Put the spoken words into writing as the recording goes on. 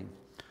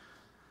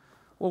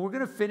Well, we're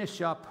going to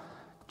finish up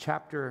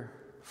chapter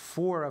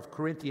 4 of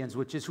Corinthians,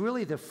 which is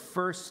really the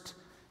first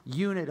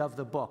unit of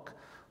the book.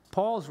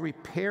 Paul's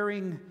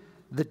repairing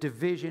the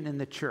division in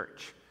the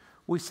church.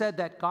 We said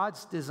that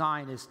God's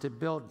design is to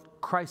build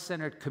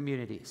Christ-centered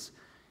communities.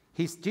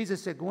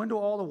 Jesus said, go into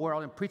all the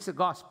world and preach the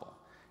gospel,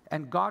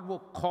 and God will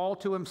call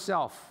to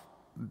himself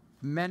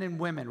men and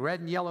women, red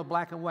and yellow,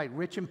 black and white,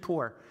 rich and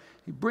poor.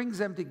 He brings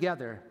them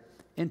together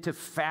into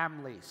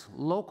families,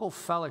 local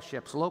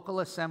fellowships,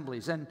 local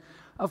assemblies. And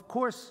of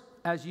course,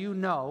 as you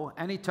know,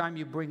 anytime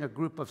you bring a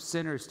group of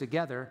sinners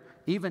together,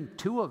 even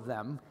two of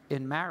them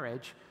in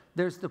marriage,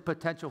 there's the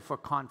potential for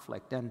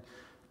conflict. And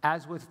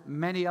as with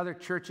many other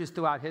churches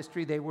throughout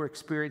history, they were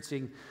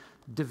experiencing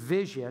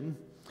division.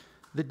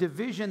 The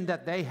division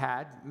that they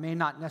had may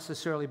not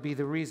necessarily be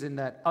the reason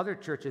that other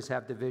churches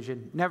have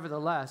division.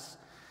 Nevertheless,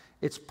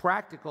 it's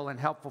practical and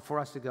helpful for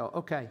us to go,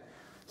 okay,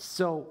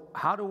 so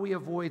how do we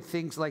avoid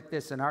things like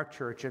this in our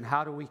church, and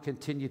how do we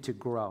continue to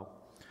grow?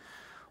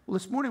 Well,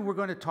 this morning we're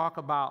going to talk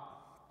about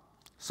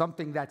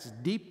something that's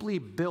deeply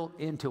built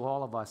into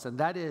all of us, and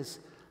that is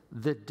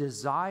the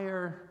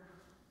desire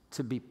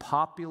to be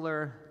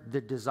popular,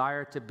 the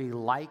desire to be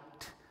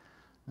liked,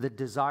 the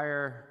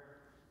desire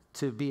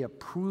to be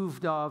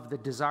approved of, the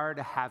desire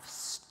to have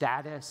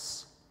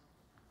status,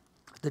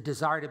 the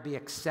desire to be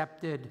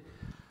accepted,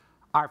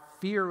 our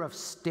fear of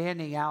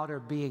standing out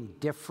or being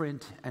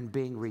different and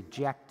being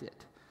rejected.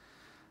 I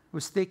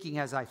was thinking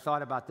as I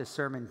thought about this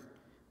sermon,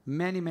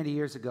 many, many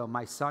years ago,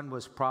 my son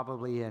was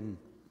probably in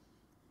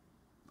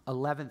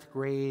 11th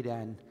grade,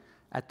 and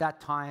at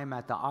that time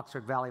at the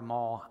Oxford Valley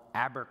Mall,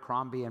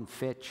 Abercrombie and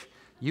Fitch,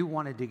 you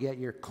wanted to get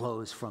your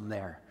clothes from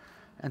there.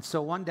 And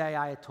so one day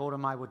I had told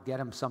him I would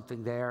get him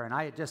something there, and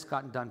I had just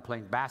gotten done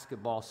playing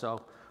basketball,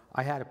 so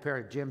I had a pair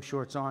of gym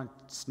shorts on,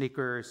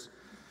 sneakers,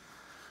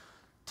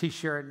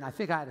 T-shirt, and I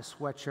think I had a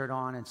sweatshirt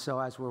on. And so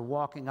as we're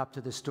walking up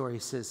to the store, he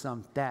says,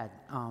 Dad,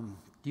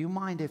 do you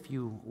mind if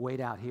you wait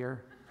out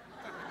here?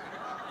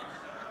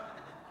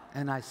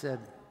 And I said,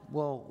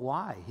 well,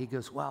 why? He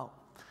goes, well,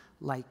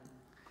 like,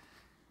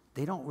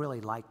 they don't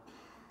really like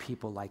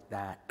people like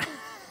that.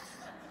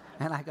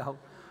 And I go,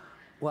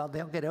 well,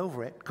 they'll get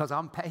over it because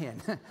I'm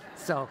paying.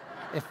 So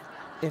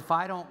if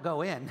I don't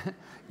go in,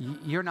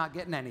 you're not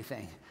getting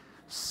anything.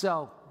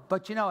 So,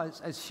 but you know,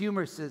 as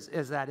humorous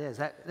as that is,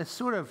 that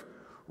sort of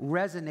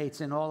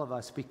resonates in all of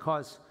us,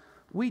 because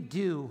we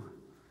do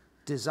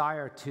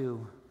desire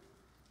to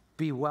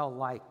be well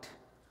liked.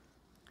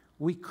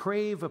 We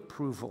crave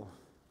approval.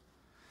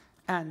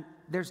 And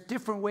there's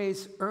different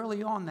ways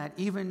early on that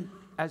even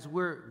as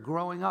we're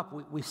growing up,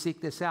 we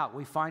seek this out.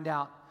 We find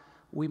out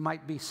we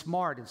might be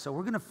smart, and so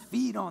we're going to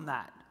feed on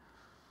that.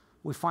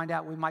 We find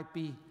out we might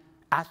be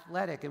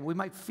athletic, and we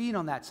might feed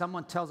on that.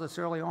 Someone tells us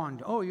early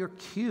on, oh, you're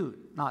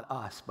cute. Not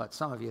us, but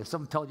some of you.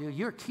 Someone told you,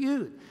 you're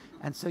cute.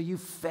 And so you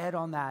fed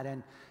on that.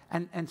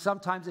 And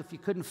sometimes if you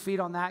couldn't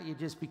feed on that, you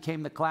just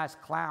became the class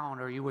clown,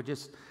 or you would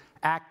just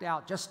act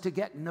out just to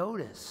get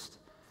noticed.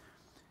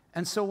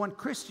 And so when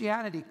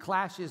Christianity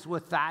clashes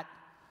with that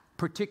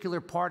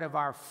particular part of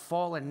our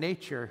fallen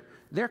nature,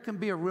 there can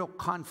be a real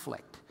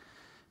conflict,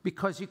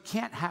 because you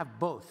can't have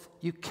both.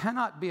 You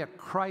cannot be a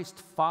Christ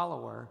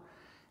follower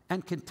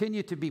and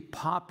continue to be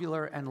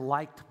popular and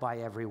liked by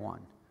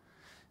everyone.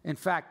 In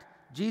fact,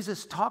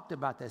 Jesus talked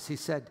about this. He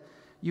said,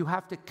 you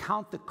have to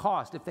count the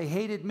cost. If they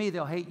hated me,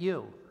 they'll hate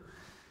you.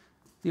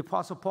 The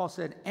Apostle Paul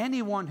said,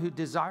 anyone who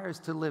desires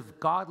to live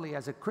godly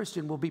as a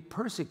Christian will be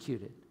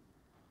persecuted.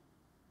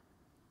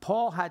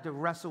 Paul had to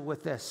wrestle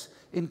with this.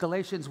 In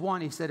Galatians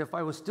 1, he said, if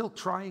I was still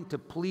trying to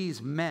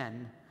please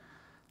men,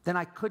 then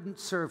I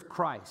couldn't serve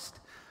Christ.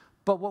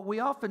 But what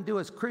we often do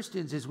as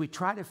Christians is we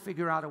try to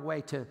figure out a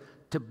way to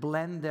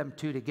blend them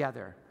two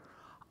together.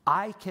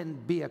 I can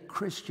be a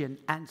Christian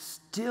and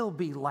still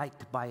be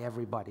liked by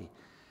everybody.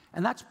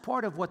 And that's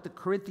part of what the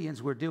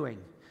Corinthians were doing.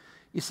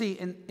 You see,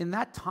 in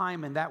that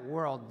time, in that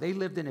world, they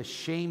lived in a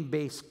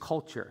shame-based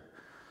culture.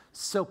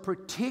 So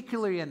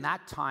particularly in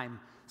that time,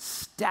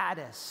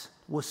 status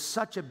was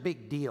such a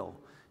big deal.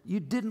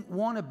 You didn't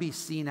want to be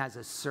seen as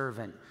a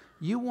servant.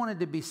 You wanted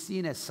to be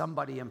seen as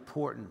somebody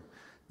important.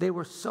 They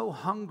were so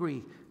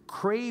hungry,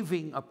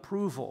 craving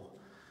approval.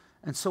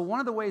 And so one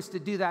of the ways to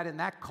do that in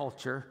that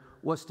culture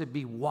was to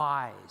be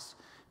wise.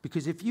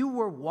 Because if you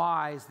were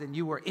wise, then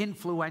you were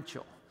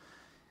influential.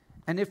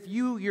 And if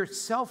you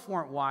yourself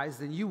weren't wise,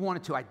 then you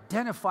wanted to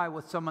identify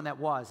with someone that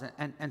was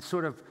and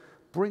sort of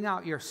bring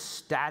out your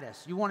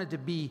status. You wanted to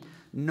be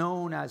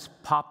known as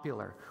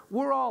popular.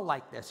 We're all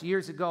like this.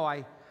 Years ago,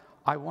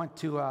 I went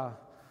to a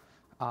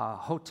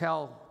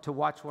hotel to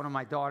watch one of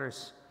my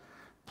daughters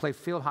play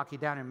field hockey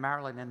down in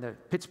Maryland, and the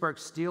Pittsburgh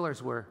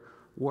Steelers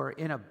were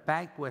in a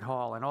banquet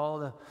hall, and all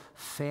the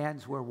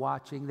fans were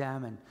watching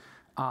them, and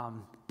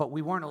but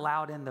we weren't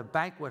allowed in the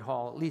banquet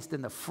hall, at least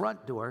in the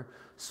front door.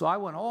 So I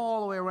went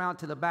all the way around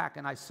to the back,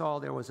 and I saw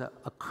there was a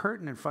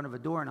curtain in front of a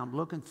door, and I'm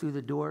looking through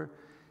the door,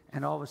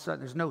 and all of a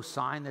sudden, there's no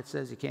sign that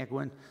says you can't go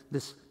in.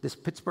 This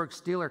Pittsburgh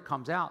Steeler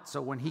comes out. So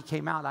when he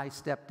came out, I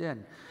stepped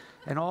in.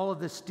 And all of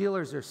the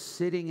Steelers are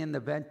sitting in the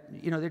bench.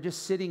 They're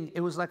just sitting.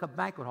 It was like a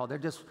banquet hall. They're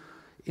just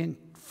in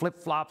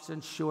flip-flops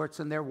and shorts,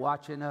 and they're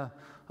watching a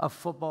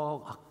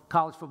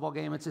college football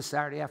game. It's a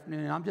Saturday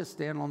afternoon, and I'm just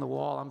standing on the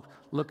wall. I'm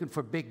looking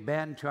for Big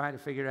Ben, trying to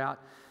figure it out.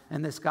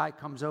 And this guy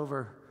comes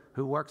over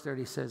who works there, and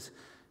he says,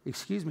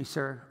 "Excuse me,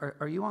 sir,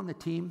 are you on the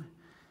team?"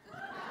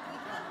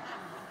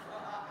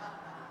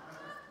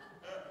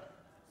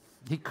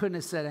 He couldn't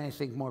have said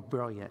anything more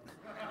brilliant.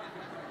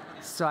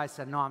 So I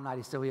said, "No, I'm not."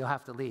 He said, "Well, you'll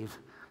have to leave."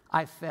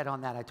 I fed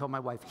on that. I told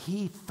my wife,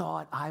 he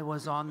thought I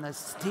was on the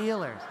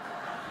Steelers.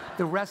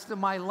 The rest of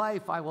my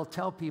life, I will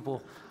tell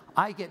people,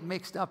 I get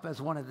mixed up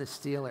as one of the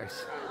Steelers.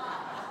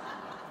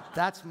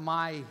 That's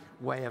my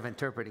way of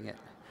interpreting it.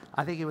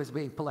 I think he was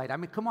being polite. I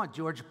mean, come on,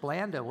 George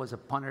Blanda was a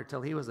punter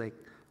till he was like,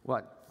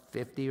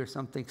 50 or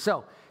something.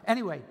 So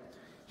anyway,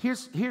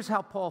 here's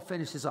how Paul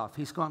finishes off.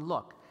 He's going,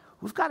 look,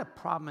 we've got a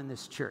problem in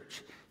this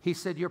church. He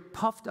said, you're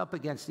puffed up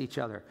against each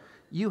other.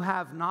 You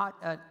have not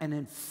an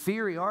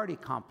inferiority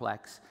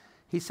complex.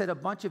 He said a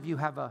bunch of you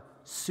have a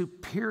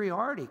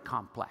superiority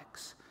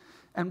complex.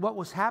 And what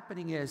was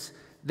happening is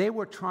they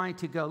were trying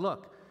to go,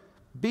 look,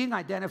 being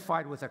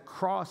identified with a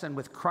cross and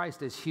with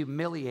Christ is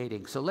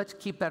humiliating. So let's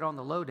keep that on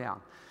the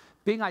lowdown.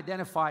 Being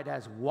identified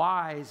as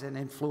wise and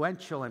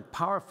influential and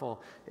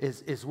powerful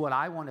is what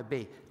I want to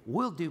be.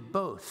 We'll do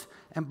both.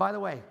 And by the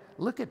way,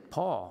 look at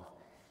Paul.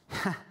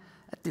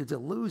 That dude's a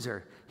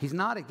loser. He's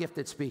not a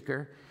gifted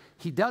speaker.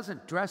 He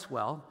doesn't dress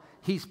well.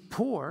 He's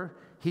poor.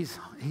 He's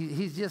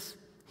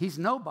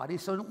nobody,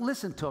 so don't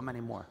listen to him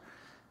anymore.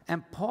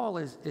 And Paul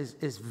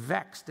is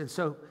vexed. And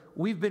so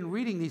we've been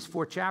reading these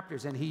 4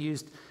 chapters, and he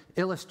used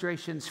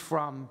illustrations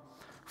from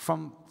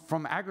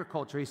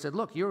agriculture. He said,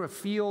 look, you're a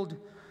field.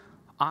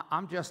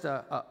 I'm just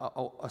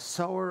a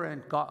sower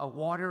and a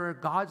waterer.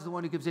 God's the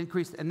one who gives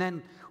increase. And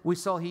then we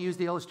saw he used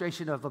the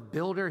illustration of a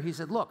builder. He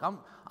said, look,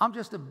 I'm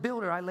just a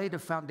builder. I laid a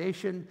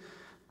foundation.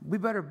 We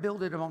better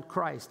build it on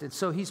Christ. And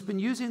so he's been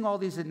using all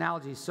these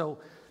analogies. So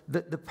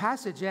the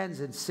passage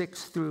ends in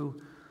 6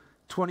 through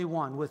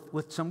 21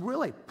 with some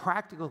really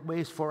practical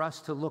ways for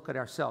us to look at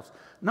ourselves.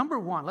 Number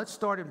 1, let's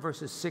start in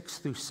verses 6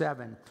 through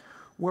 7,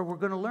 where we're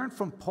going to learn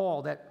from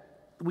Paul that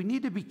we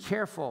need to be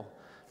careful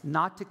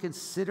not to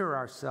consider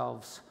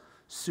ourselves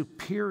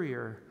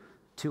superior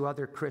to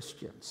other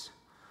Christians.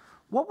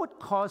 What would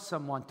cause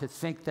someone to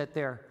think that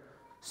they're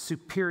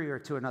superior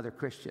to another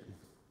Christian?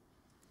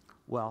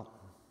 Well,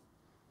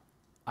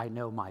 I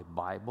know my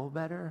Bible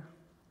better.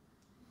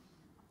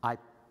 I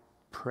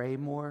pray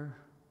more.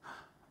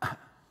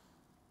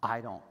 I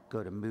don't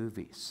go to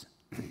movies.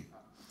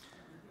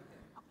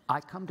 I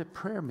come to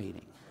prayer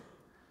meeting.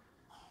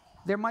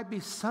 There might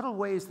be subtle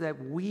ways that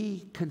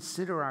we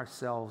consider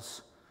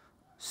ourselves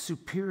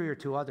superior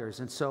to others.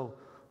 And so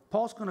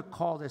Paul's going to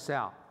call this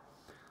out.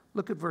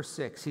 Look at verse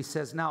 6. He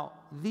says, now,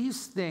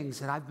 these things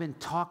that I've been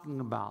talking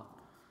about,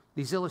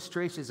 these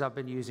illustrations I've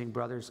been using,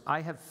 brothers,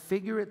 I have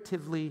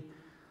figuratively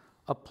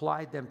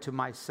applied them to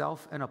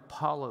myself and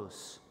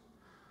Apollos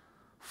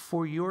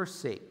for your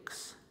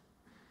sakes,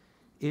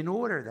 in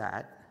order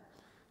that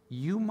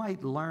you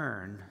might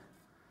learn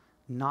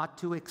not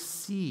to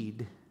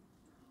exceed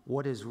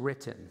what is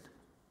written,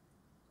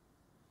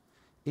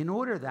 in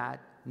order that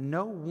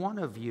no one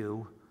of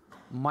you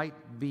might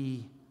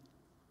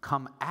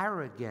become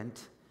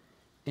arrogant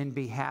in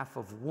behalf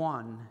of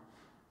one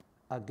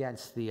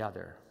against the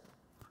other.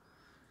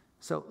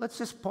 So let's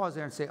just pause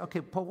there and say,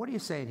 okay, Paul, what are you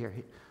saying here?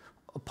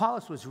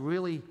 Apollos was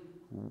really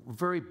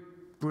very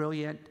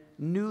brilliant,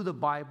 knew the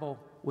Bible,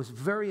 was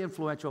very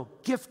influential,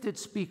 gifted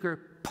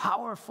speaker,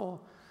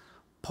 powerful.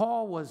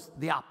 Paul was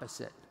the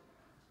opposite.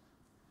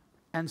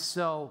 And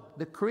so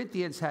the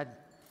Corinthians had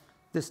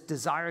this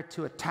desire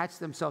to attach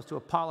themselves to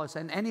Apollos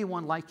and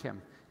anyone like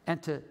him,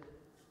 and to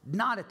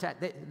not attach.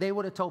 They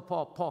would have told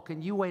Paul,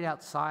 can you wait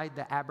outside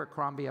the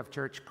Abercrombie of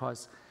church,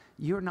 because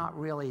you're not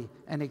really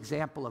an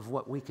example of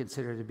what we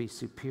consider to be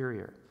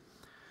superior.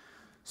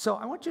 So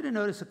I want you to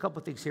notice a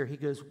couple things here. He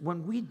goes,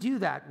 when we do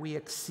that, we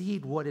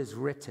exceed what is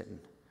written.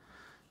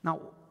 Now,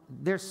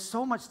 there's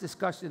so much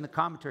discussion in the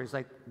commentaries,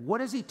 like,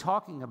 what is he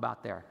talking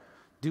about there?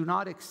 Do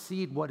not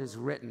exceed what is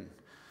written.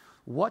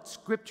 What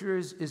scripture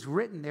is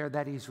written there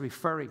that he's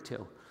referring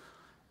to?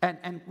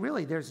 And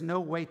really, there's no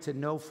way to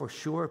know for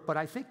sure, but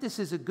I think this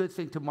is a good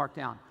thing to mark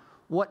down.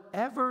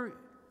 Whatever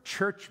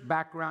church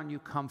background you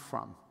come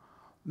from,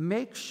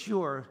 make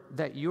sure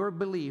that your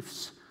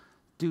beliefs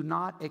do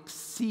not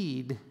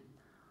exceed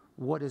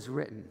what is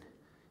written.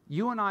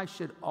 You and I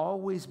should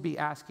always be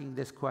asking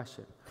this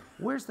question.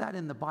 Where's that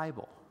in the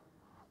Bible?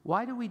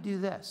 Why do we do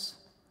this?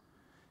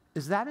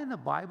 Is that in the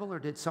Bible, or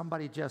did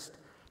somebody just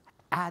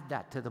add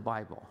that to the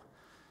Bible?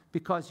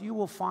 Because you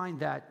will find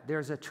that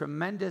there's a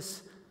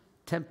tremendous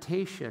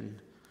temptation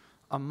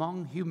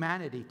among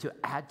humanity to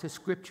add to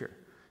Scripture.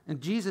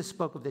 And Jesus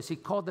spoke of this. He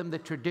called them the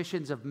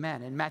traditions of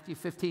men. In Matthew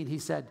 15, he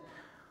said,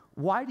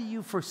 why do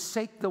you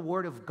forsake the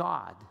word of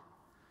God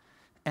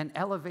and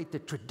elevate the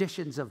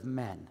traditions of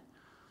men?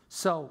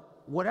 So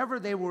whatever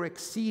they were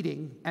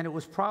exceeding, and it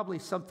was probably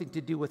something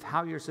to do with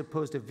how you're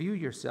supposed to view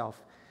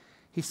yourself,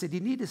 He said, you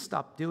need to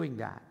stop doing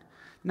that.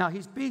 Now,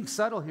 he's being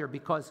subtle here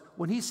because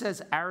when he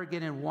says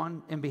arrogant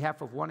in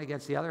behalf of one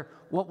against the other,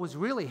 what was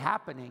really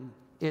happening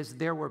is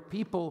there were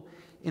people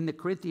in the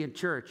Corinthian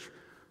church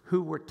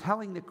who were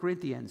telling the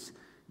Corinthians,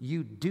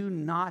 you do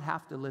not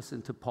have to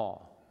listen to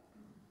Paul.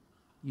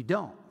 You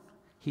don't.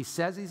 He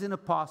says he's an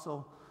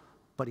apostle,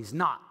 but he's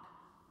not.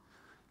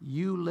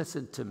 You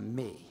listen to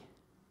me.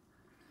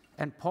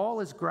 And Paul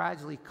is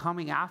gradually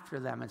coming after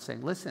them and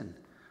saying, listen,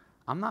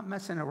 I'm not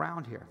messing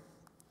around here.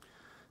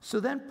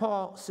 So then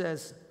Paul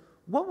says,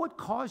 what would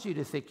cause you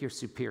to think you're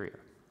superior?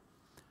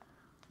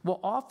 Well,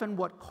 often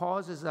what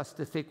causes us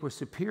to think we're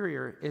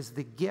superior is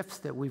the gifts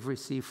that we've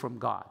received from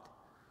God.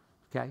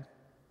 Okay?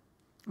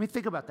 I mean,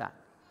 think about that.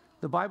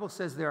 The Bible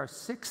says there are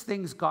 6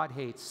 things God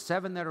hates,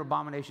 7 that are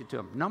abomination to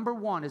him. Number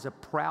 1 is a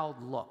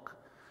proud look.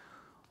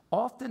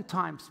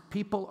 Oftentimes,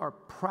 people are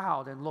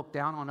proud and look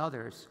down on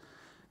others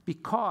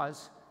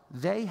because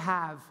they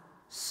have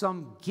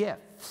some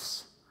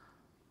gifts.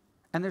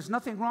 And there's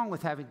nothing wrong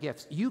with having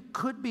gifts. You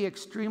could be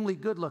extremely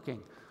good looking.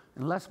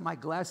 Unless my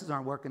glasses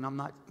aren't working,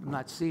 I'm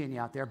not seeing you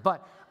out there.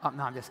 But,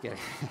 no, I'm just kidding.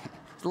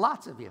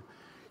 Lots of you.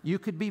 You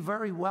could be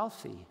very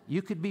wealthy.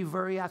 You could be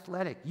very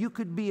athletic. You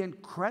could be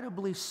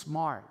incredibly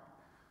smart.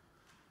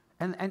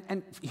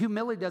 And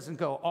humility doesn't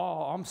go,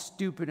 oh, I'm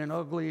stupid and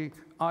ugly,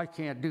 I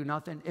can't do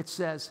nothing. It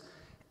says,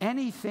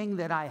 anything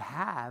that I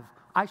have,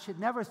 I should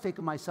never think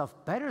of myself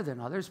better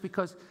than others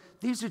because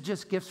these are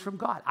just gifts from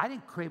God. I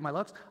didn't create my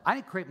looks. I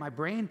didn't create my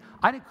brain.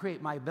 I didn't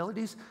create my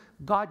abilities.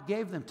 God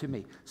gave them to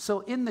me.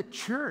 So in the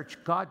church,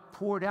 God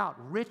poured out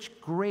rich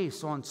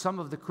grace on some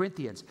of the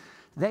Corinthians.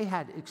 They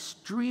had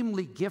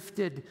extremely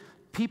gifted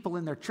people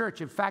in their church.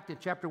 In fact, in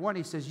chapter 1,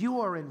 he says, you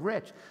are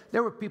enriched.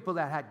 There were people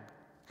that had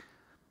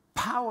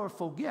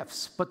powerful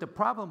gifts, but the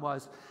problem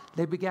was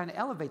they began to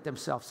elevate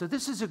themselves. So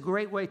this is a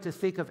great way to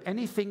think of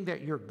anything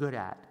that you're good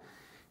at.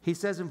 He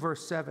says in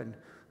verse 7,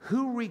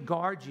 who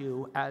regard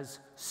you as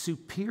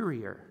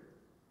superior?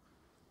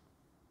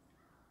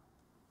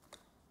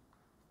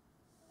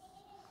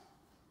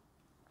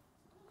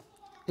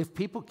 If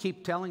people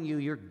keep telling you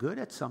you're good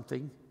at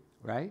something,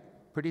 right?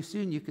 Pretty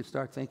soon you could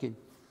start thinking,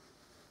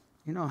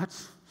 you know,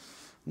 that's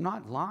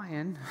not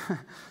lying,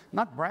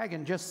 not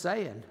bragging, just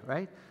saying,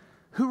 right?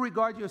 Who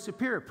regard you as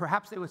superior?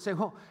 Perhaps they would say,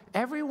 well,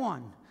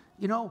 everyone,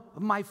 you know,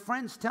 my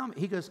friends tell me.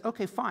 He goes,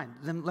 okay, fine.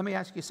 Then let me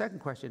ask you a second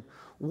question.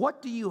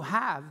 What do you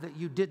have that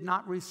you did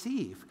not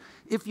receive?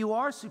 If you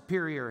are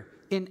superior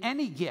in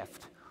any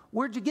gift,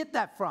 where'd you get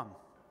that from?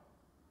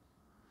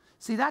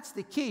 See, that's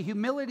the key.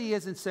 Humility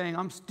isn't saying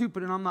I'm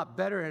stupid and I'm not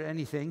better at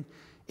anything.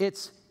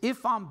 It's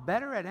if I'm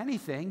better at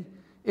anything,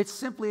 it's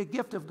simply a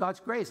gift of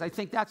God's grace. I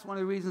think that's one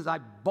of the reasons I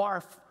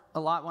barf a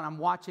lot when I'm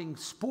watching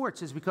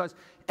sports is because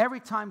every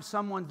time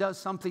someone does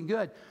something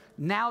good,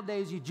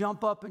 nowadays you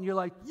jump up and you're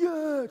like,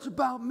 yeah, it's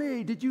about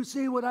me. Did you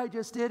see what I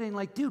just did? And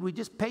like, dude, we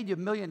just paid you $1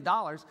 million.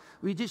 Will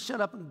you just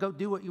shut up and go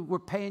do what we're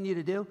paying you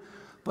to do?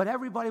 But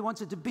everybody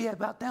wants it to be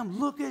about them.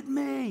 Look at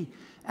me.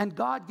 And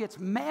God gets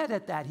mad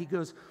at that. He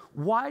goes,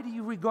 why do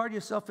you regard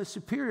yourself as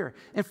superior?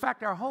 In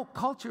fact, our whole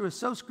culture is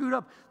so screwed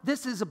up.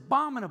 This is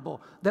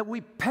abominable that we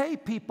pay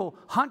people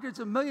hundreds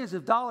of millions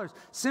of dollars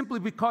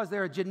simply because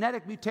they're a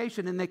genetic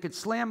mutation and they could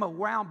slam a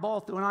round ball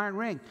through an iron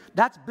ring.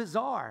 That's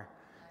bizarre.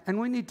 And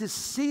we need to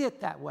see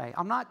it that way.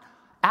 I'm not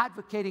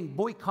advocating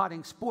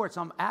boycotting sports.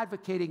 I'm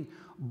advocating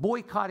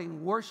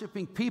boycotting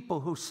worshiping people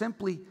who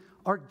simply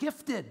are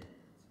gifted.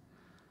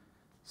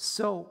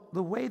 So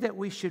the way that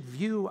we should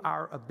view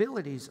our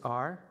abilities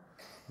are,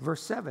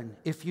 verse 7,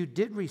 if you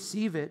did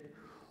receive it,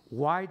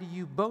 why do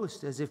you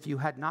boast as if you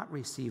had not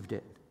received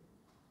it?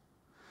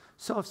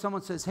 So if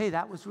someone says, hey,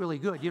 that was really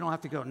good, you don't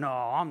have to go, no,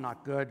 I'm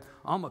not good.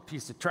 I'm a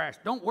piece of trash.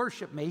 Don't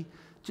worship me.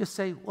 Just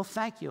say, well,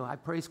 thank you. I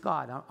praise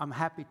God. I'm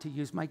happy to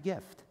use my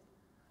gift.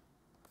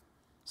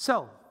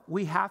 So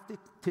we have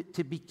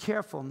to be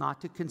careful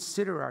not to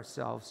consider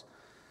ourselves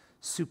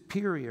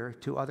superior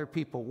to other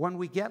people. When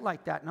we get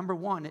like that, number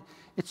one,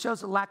 it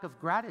shows a lack of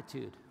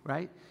gratitude,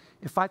 right?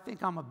 If I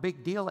think I'm a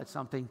big deal at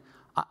something,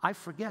 I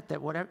forget that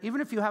whatever,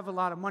 even if you have a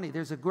lot of money,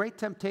 there's a great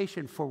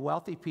temptation for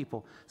wealthy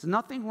people. There's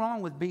nothing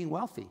wrong with being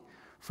wealthy.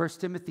 1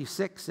 Timothy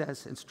 6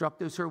 says, instruct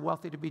those who are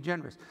wealthy to be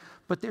generous.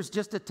 But there's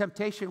just a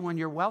temptation when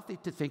you're wealthy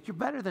to think you're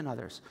better than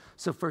others.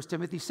 So 1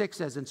 Timothy 6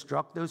 says,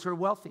 instruct those who are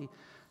wealthy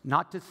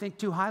not to think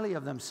too highly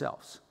of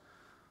themselves,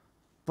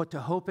 but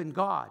to hope in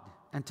God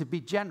and to be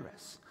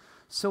generous.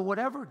 So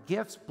whatever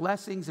gifts,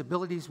 blessings,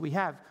 abilities we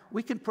have,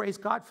 we can praise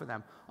God for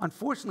them.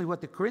 Unfortunately, what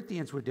the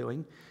Corinthians were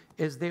doing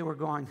is they were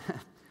going,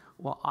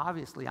 well,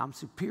 obviously, I'm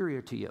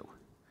superior to you.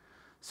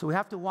 So we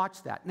have to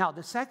watch that. Now,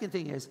 the second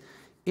thing is,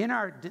 in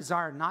our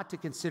desire not to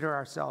consider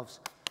ourselves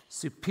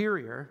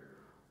superior,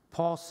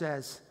 Paul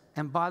says,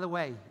 and by the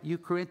way, you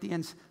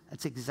Corinthians,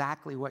 that's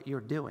exactly what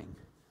you're doing.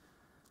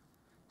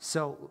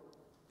 So,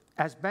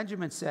 as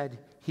Benjamin said,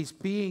 he's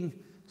being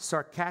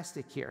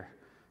sarcastic here.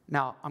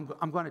 Now,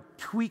 I'm going to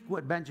tweak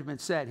what Benjamin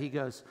said. He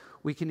goes,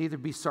 we can either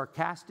be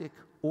sarcastic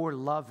or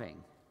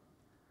loving.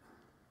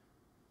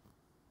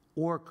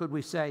 Or could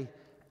we say,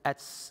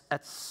 at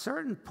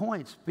certain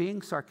points,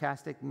 being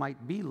sarcastic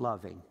might be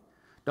loving.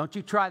 Don't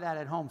you try that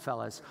at home,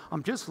 fellas.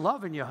 I'm just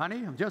loving you, honey.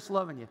 I'm just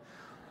loving you.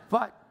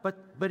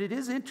 But it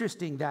is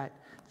interesting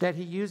that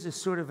he uses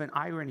sort of an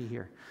irony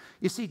here.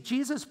 You see,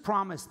 Jesus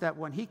promised that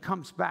when he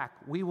comes back,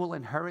 we will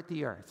inherit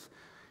the earth.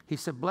 He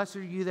said, blessed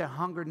are you that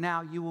hunger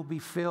now, you will be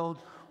filled.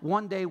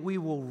 One day we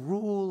will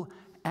rule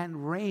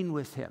and reign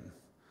with him.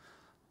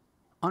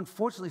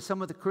 Unfortunately,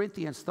 some of the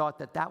Corinthians thought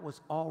that that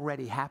was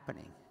already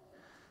happening,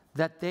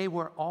 that they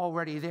were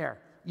already there.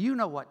 You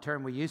know what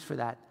term we use for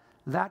that.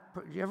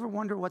 You ever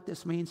wonder what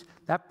this means?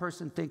 That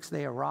person thinks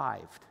they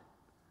arrived.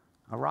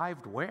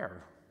 Arrived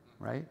where,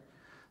 right?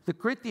 The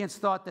Corinthians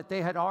thought that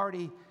they had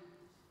already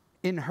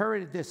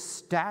inherited this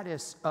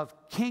status of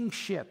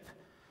kingship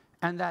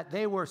and that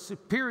they were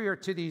superior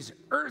to these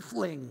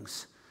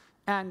earthlings.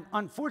 And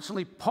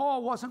unfortunately,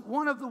 Paul wasn't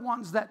one of the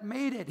ones that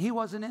made it. He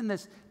wasn't in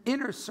this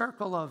inner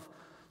circle of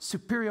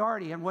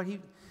superiority. And what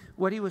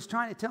he was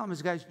trying to tell them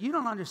is, guys, you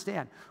don't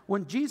understand.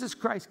 When Jesus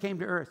Christ came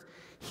to earth,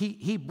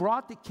 he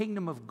brought the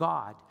kingdom of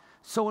God.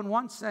 So in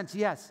one sense,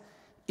 yes,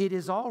 it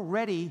is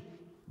already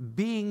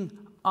being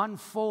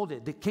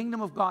unfolded. The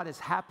kingdom of God is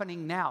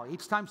happening now.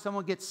 Each time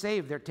someone gets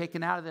saved, they're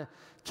taken out of the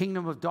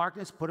kingdom of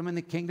darkness, put them in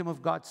the kingdom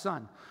of God's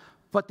Son.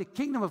 But the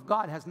kingdom of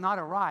God has not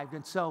arrived,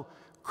 and so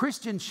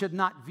Christians should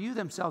not view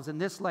themselves in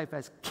this life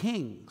as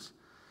kings.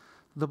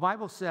 The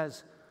Bible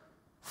says,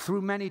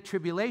 through many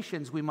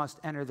tribulations we must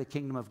enter the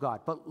kingdom of God.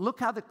 But look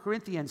how the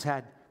Corinthians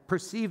had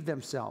perceived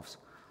themselves.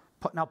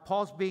 Now,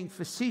 Paul's being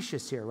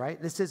facetious here,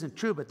 right? This isn't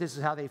true, but this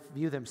is how they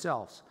view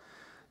themselves.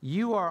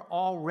 You are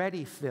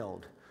already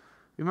filled.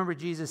 Remember,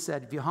 Jesus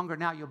said, if you hunger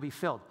now, you'll be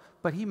filled.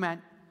 But he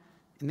meant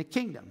in the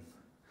kingdom.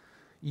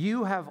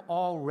 You have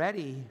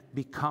already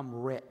become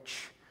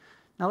rich.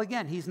 Now,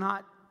 again, he's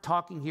not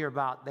talking here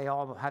about they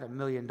all had $1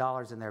 million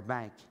in their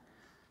bank.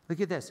 Look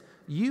at this.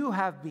 You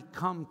have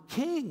become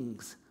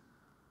kings.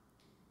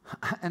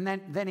 And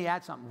then he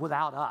adds something,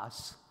 without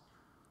us.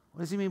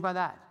 What does he mean by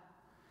that?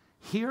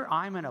 Here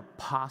I'm an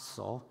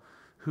apostle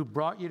who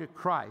brought you to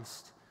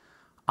Christ.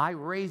 I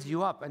raised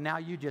you up, and now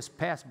you just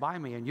passed by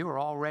me, and you are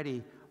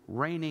already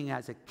reigning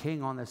as a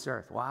king on this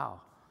earth.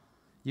 Wow.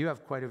 You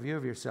have quite a view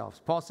of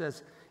yourselves. Paul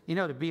says,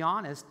 to be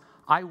honest,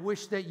 I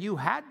wish that you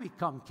had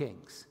become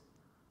kings.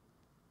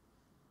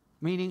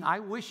 Meaning, I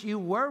wish you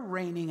were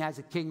reigning as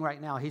a king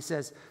right now. He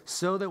says,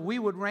 so that we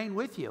would reign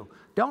with you.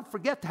 Don't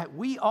forget that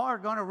we are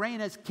going to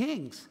reign as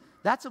kings.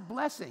 That's a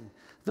blessing.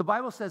 The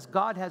Bible says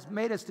God has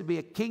made us to be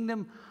a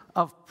kingdom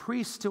of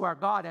priests to our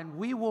God, and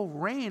we will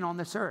reign on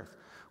this earth.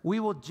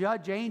 We will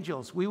judge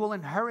angels. We will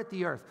inherit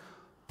the earth,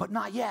 but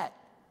not yet.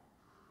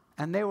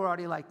 And they were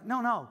already like,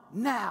 no,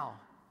 now.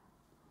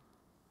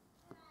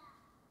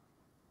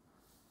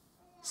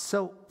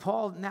 So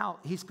Paul, now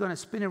he's going to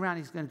spin around.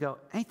 He's going to go,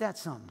 ain't that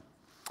something?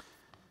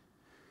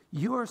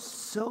 You're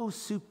so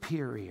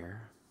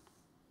superior,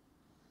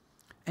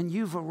 and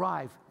you've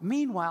arrived.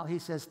 Meanwhile, he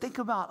says, think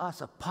about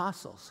us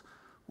apostles.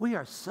 We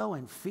are so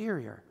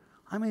inferior.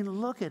 I mean,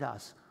 look at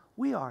us.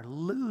 We are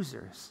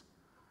losers.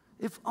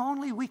 If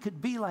only we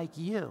could be like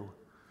you.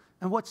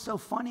 And what's so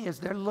funny is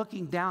they're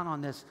looking down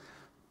on this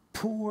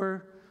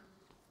poor,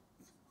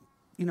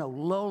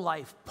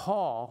 low-life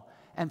Paul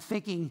and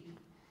thinking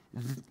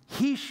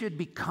he should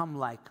become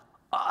like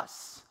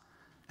us.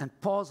 And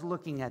Paul's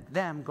looking at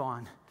them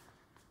going,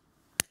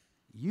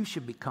 you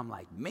should become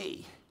like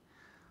me.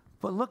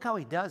 But look how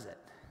he does it.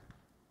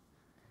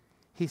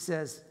 He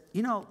says,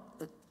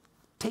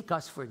 take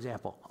us, for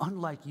example.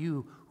 Unlike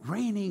you,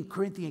 reigning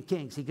Corinthian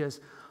kings. He goes,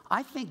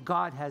 I think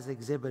God has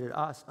exhibited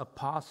us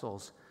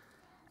apostles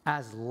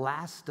as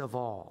last of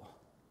all,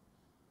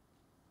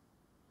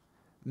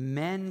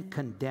 men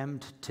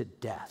condemned to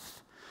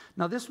death.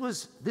 Now, this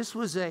was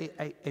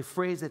a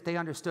phrase that they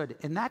understood.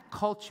 In that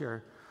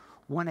culture,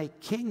 when a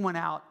king went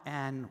out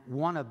and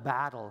won a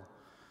battle,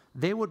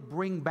 they would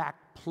bring back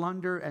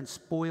plunder and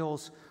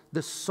spoils.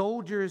 The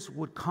soldiers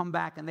would come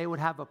back and they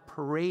would have a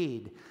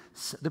parade.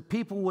 The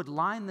people would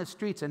line the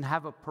streets and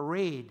have a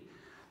parade.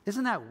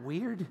 Isn't that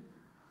weird?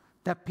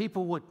 That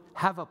people would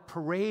have a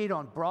parade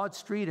on Broad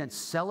Street and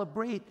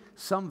celebrate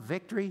some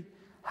victory?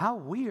 How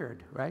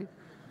weird, right?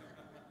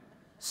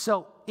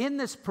 So in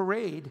this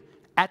parade,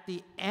 at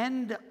the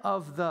end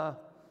of the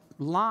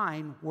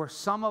line were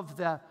some of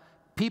the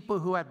people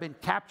who had been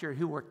captured,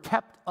 who were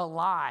kept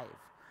alive.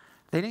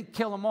 They didn't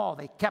kill them all.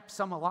 They kept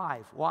some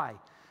alive. Why?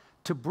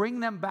 To bring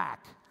them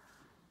back.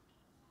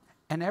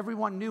 And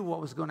everyone knew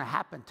what was going to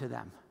happen to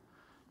them.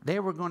 They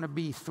were going to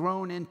be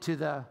thrown into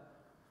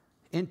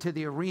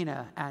the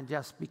arena and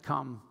just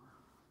become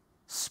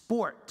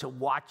sport to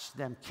watch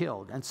them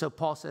killed. And so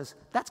Paul says,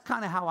 that's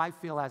kind of how I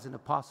feel as an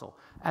apostle.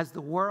 As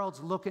the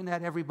world's looking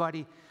at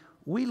everybody,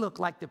 we look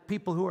like the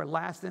people who are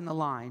last in the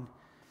line,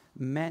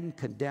 men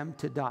condemned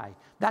to die.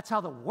 That's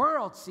how the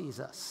world sees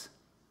us.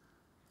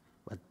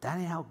 But that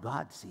ain't how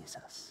God sees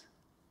us.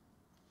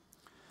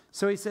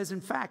 So he says,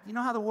 in fact, you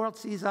know how the world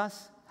sees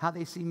us? How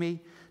they see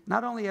me?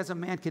 Not only as a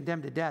man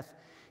condemned to death,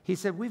 he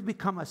said, we've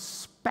become a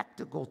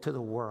spectacle to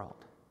the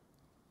world.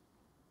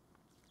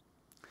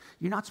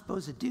 You're not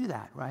supposed to do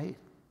that, right?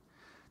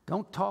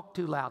 Don't talk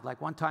too loud.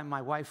 Like one time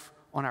my wife,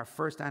 on our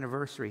first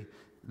anniversary,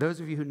 those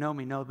of you who know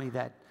me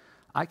that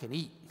I can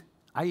eat.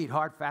 I eat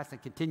hard, fast,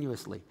 and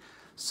continuously.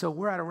 So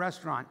we're at a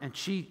restaurant, and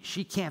she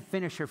can't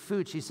finish her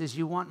food. She says,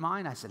 you want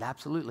mine? I said,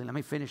 absolutely, let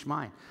me finish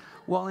mine.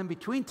 Well, in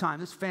between time,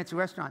 this fancy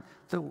restaurant,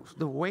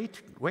 the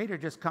waiter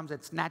just comes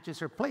and snatches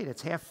her plate.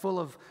 It's half full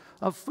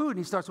of food, and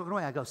he starts walking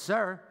away. I go,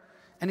 sir,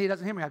 and he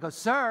doesn't hear me. I go,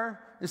 sir,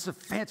 this is a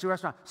fancy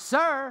restaurant.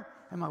 Sir!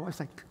 And my wife's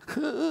like,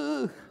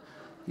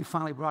 he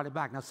finally brought it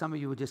back. Now, some of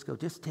you would just go,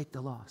 just take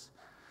the loss,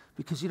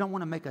 because you don't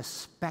want to make a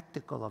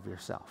spectacle of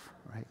yourself,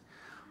 right?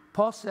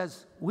 Paul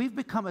says, we've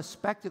become a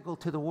spectacle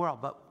to the world,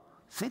 but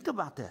think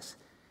about this.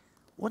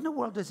 What in the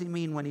world does he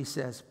mean when he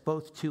says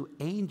both to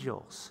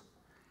angels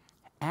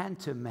and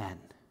to men?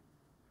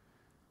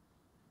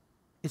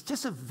 It's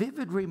just a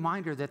vivid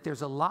reminder that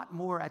there's a lot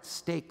more at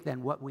stake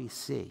than what we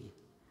see.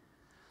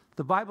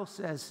 The Bible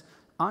says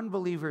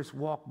unbelievers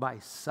walk by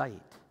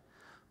sight.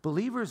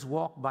 Believers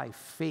walk by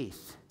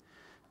faith.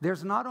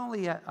 There's not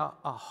only a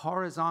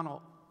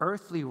horizontal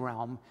earthly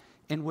realm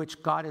in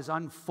which God is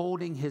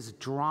unfolding his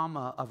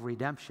drama of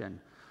redemption,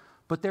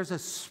 but there's a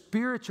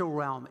spiritual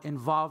realm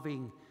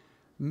involving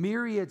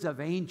myriads of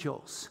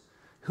angels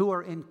who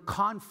are in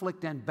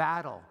conflict and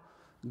battle,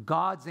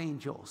 God's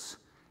angels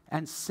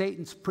and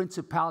Satan's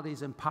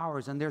principalities and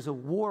powers, and there's a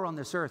war on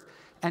this earth.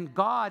 And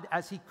God,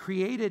 as he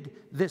created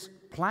this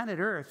planet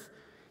Earth,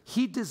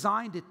 he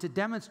designed it to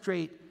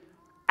demonstrate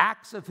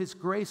acts of his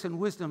grace and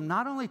wisdom,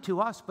 not only to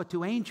us, but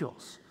to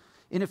angels.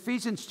 In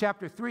Ephesians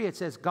chapter 3, it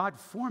says, God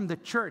formed the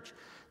church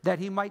that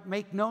he might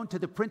make known to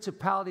the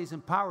principalities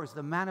and powers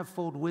the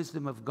manifold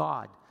wisdom of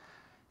God.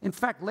 In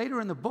fact, later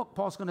in the book,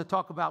 Paul's going to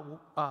talk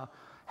about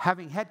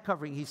having head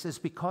covering. He says,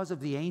 because of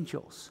the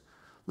angels.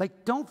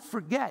 Like, don't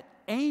forget,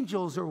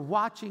 angels are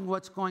watching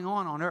what's going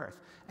on earth.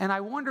 And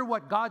I wonder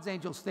what God's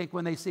angels think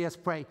when they see us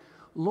pray,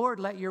 Lord,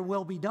 let your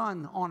will be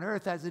done on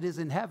earth as it is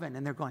in heaven.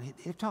 And they're going,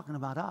 they're talking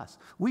about us.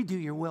 We do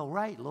your will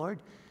right, Lord.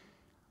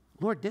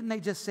 Lord, didn't they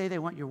just say they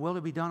want your will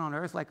to be done on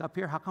earth like up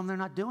here? How come they're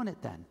not doing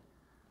it then?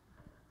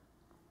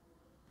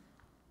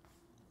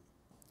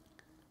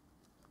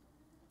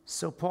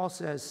 So Paul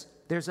says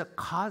there's a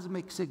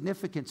cosmic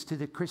significance to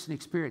the Christian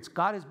experience.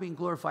 God is being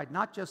glorified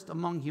not just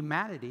among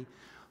humanity,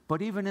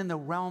 but even in the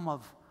realm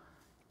of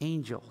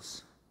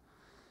angels.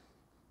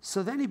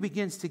 So then he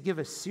begins to give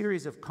a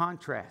series of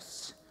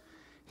contrasts.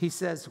 He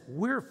says,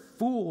 we're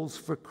fools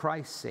for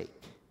Christ's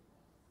sake,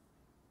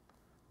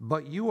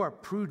 but you are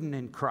prudent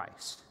in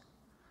Christ.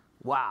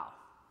 Wow.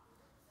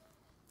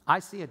 I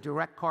see a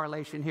direct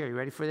correlation here. You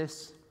ready for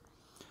this?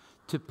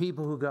 To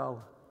people who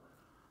go,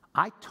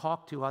 I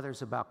talk to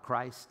others about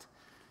Christ,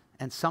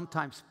 and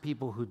sometimes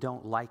people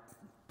don't like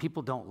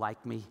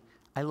me.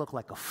 I look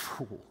like a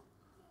fool.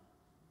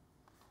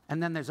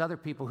 And then there's other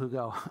people who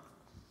go,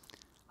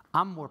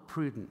 I'm more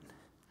prudent.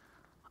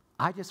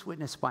 I just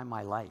witnessed by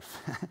my life,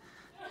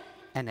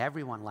 and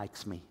everyone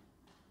likes me.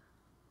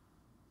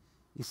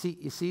 You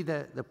see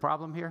the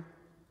problem here?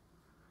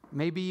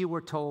 Maybe you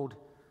were told,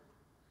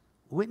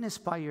 witness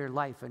by your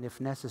life, and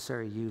if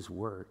necessary, use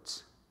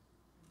words.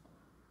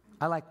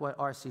 I like what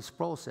R.C.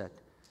 Sproul said.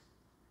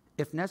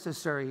 If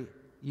necessary,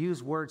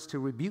 use words to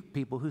rebuke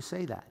people who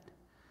say that.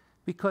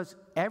 Because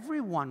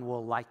everyone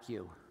will like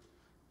you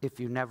if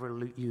you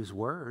never use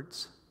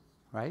words,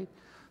 right?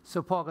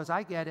 So Paul goes,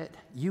 I get it.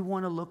 You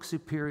want to look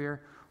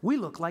superior. We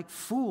look like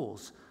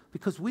fools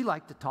because we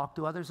like to talk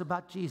to others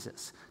about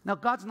Jesus. Now,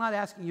 God's not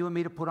asking you and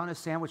me to put on a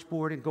sandwich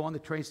board and go on the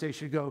train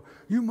station and go,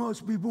 you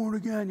must be born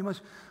again. You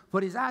must.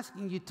 But he's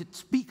asking you to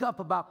speak up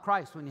about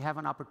Christ when you have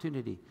an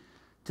opportunity.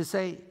 To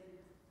say,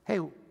 hey,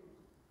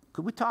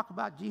 could we talk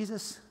about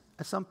Jesus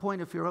at some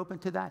point if you're open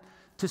to that?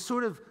 To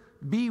sort of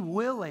be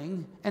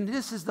willing, and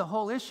this is the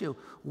whole issue.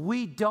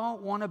 We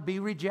don't want to be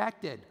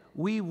rejected.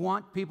 We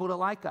want people to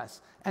like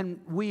us.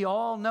 And we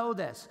all know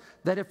this,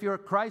 that if you're a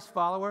Christ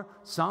follower,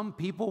 some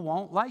people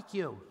won't like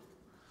you.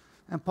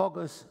 And Paul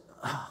goes,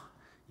 oh,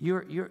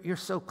 you're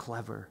so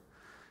clever.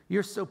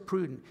 You're so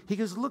prudent. He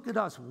goes, look at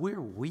us.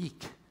 We're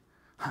weak,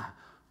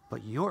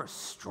 but you're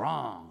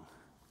strong.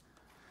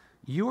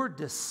 You're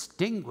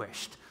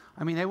distinguished.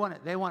 I mean, they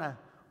want to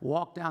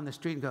walk down the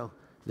street and go,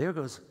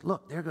 there's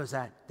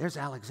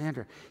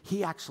Alexander.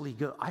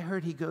 I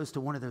heard he goes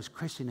to one of those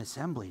Christian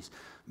assemblies.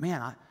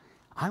 Man,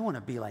 I want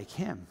to be like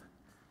him.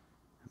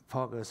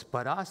 Paul goes,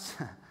 but us,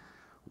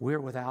 we're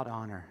without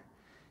honor.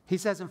 He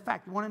says, in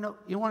fact, you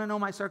want to know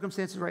my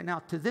circumstances right now?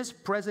 To this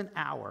present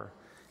hour,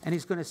 and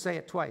he's going to say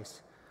it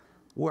twice,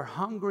 we're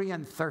hungry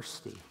and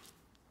thirsty.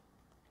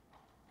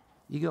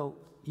 You go,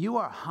 you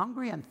are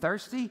hungry and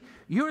thirsty?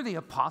 You're the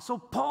Apostle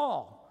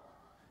Paul.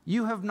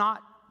 You're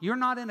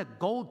not in a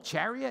gold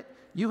chariot.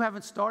 You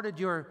haven't started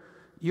your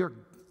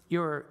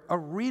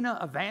arena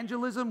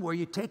evangelism where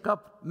you take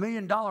up $1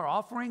 million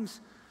offerings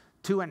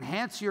to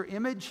enhance your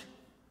image.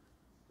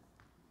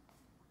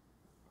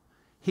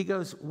 He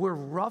goes, we're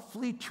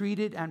roughly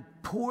treated and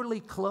poorly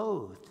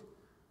clothed.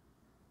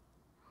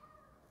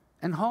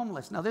 and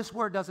homeless. Now, this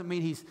word doesn't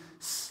mean he's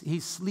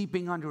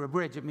sleeping under a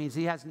bridge. It means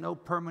he has no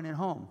permanent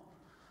home,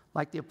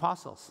 like the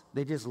apostles.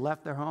 They just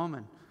left their home,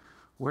 and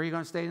where are you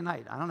going to stay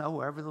tonight? I don't know,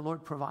 wherever the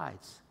Lord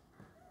provides.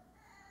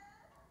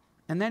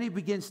 And then he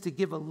begins to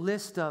give a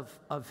list of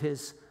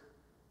his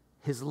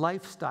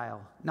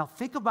lifestyle. Now,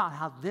 think about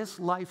how this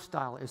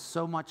lifestyle is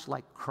so much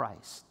like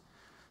Christ.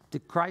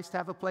 Did Christ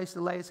have a place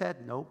to lay his head?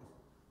 Nope.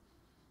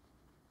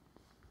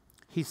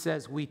 He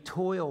says, we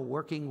toil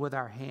working with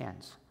our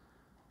hands.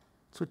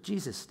 That's what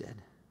Jesus did.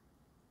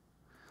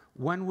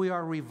 When we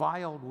are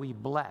reviled, we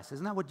bless.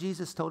 Isn't that what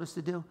Jesus told us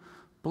to do?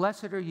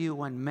 Blessed are you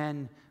when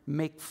men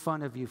make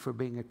fun of you for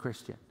being a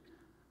Christian.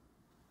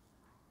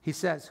 He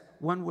says,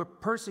 when we're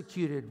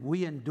persecuted,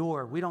 we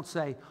endure. We don't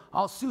say,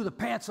 I'll sue the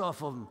pants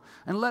off of them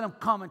and let them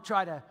come and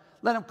try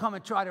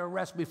to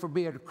arrest me for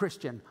being a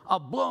Christian. I'll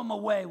blow them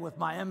away with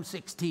my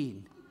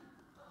M16.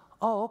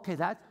 Oh, okay,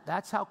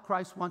 that's how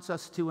Christ wants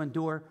us to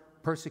endure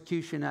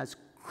persecution as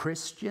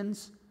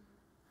Christians,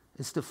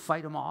 is to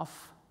fight them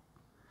off.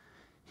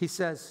 He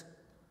says,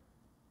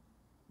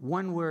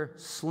 when we're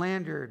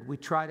slandered, we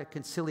try to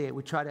conciliate,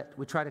 we try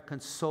to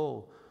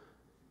console.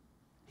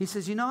 He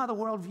says, you know how the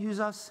world views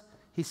us?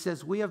 He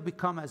says, we have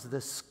become as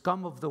the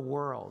scum of the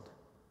world,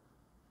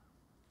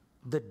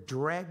 the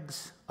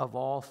dregs of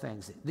all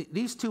things.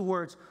 These two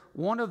words,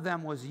 one of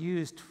them was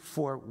used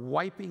for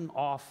wiping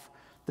off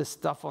the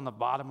stuff on the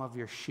bottom of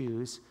your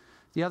shoes.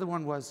 The other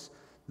one was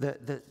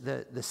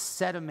the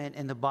sediment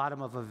in the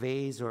bottom of a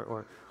vase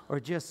or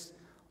just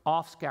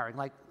off-scouring.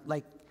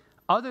 Like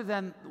other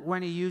than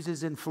when he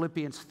uses in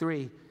Philippians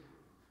 3,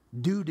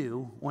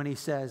 doo-doo, when he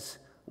says,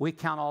 we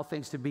count all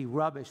things to be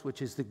rubbish,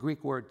 which is the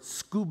Greek word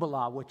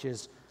skubala,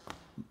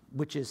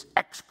 which is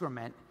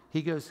excrement.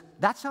 He goes,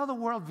 that's how the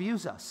world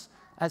views us,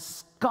 as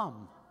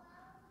scum.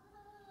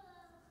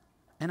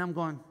 And I'm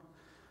going,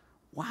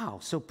 wow.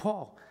 So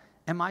Paul,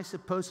 am I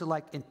supposed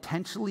to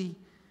intentionally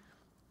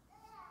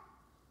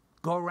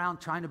go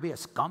around trying to be a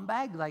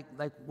scumbag?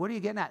 Like what are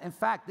you getting at? In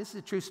fact, this is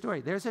a true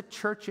story. There's a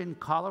church in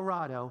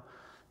Colorado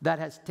that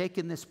has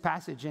taken this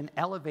passage and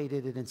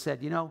elevated it and said,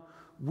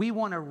 we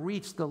want to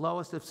reach the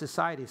lowest of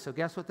society. So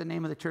guess what the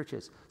name of the church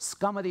is?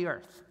 Scum of the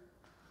Earth.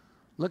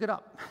 Look it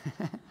up.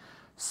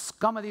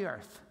 Scum of the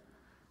Earth.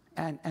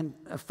 And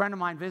a friend of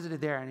mine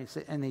visited there,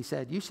 and he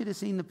said, you should have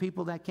seen the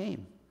people that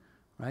came,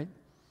 right?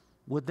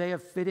 Would they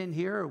have fit in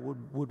here, or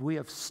would we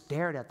have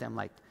stared at them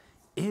like,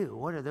 ew,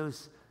 what are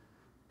those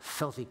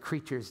filthy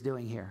creatures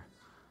doing here?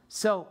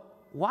 So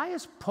why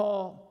is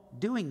Paul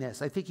doing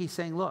this? I think he's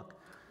saying, look,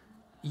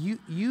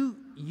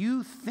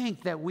 you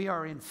think that we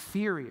are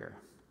inferior.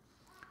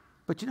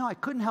 But I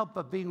couldn't help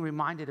but being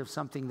reminded of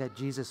something that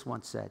Jesus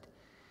once said.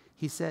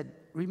 He said,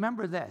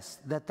 remember this,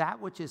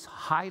 that which is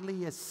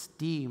highly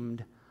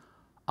esteemed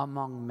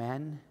among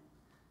men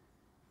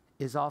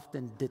is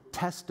often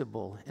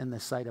detestable in the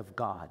sight of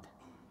God.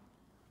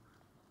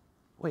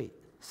 Wait,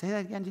 say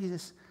that again,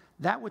 Jesus.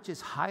 That which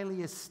is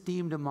highly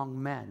esteemed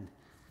among men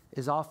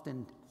is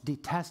often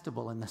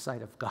detestable in the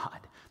sight of God.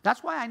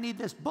 That's why I need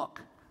this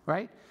book,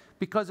 right?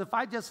 Because if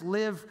I just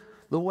live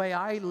the way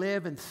I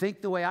live and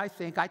think the way I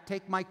think, I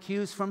take my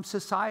cues from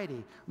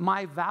society,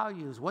 my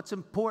values, what's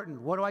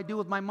important, what do I do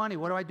with my money,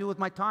 what do I do with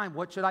my time,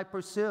 what should I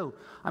pursue?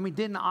 I mean,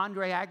 didn't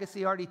Andre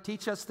Agassi already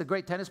teach us, the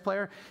great tennis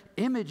player?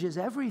 Image is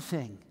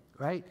everything,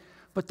 right?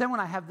 But then when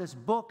I have this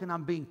book and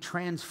I'm being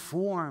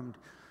transformed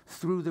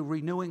through the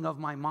renewing of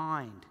my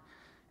mind,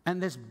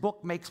 and this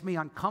book makes me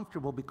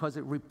uncomfortable because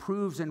it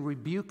reproves and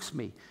rebukes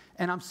me,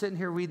 and I'm sitting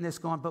here reading this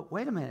going, but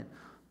wait a minute,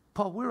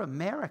 Paul, we're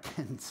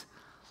Americans.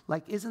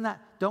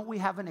 Don't we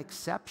have an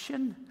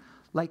exception?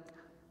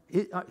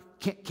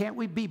 Can't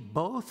we be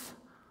both?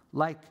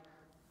 Like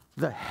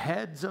the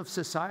heads of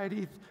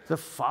society, the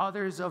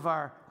fathers of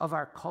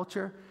our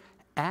culture,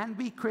 and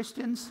be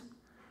Christians?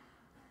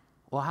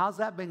 Well, how's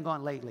that been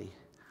going lately?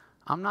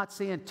 I'm not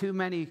seeing too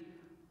many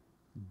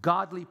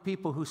godly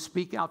people who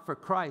speak out for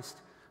Christ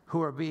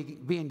who are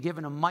being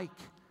given a mic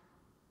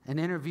and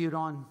interviewed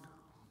on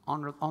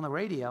the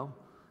radio,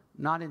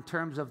 not in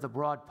terms of the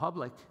broad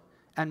public.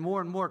 And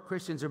more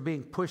Christians are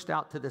being pushed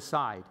out to the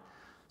side.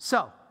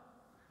 So,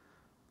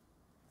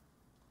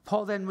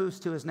 Paul then moves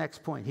to his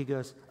next point. He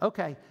goes,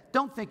 okay,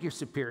 don't think you're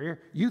superior.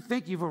 You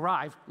think you've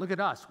arrived. Look at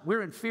us.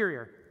 We're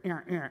inferior.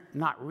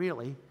 Not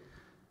really.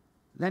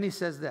 Then he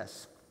says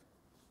this.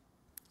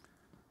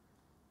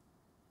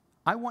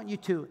 I want you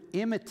to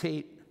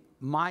imitate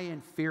my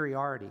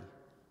inferiority.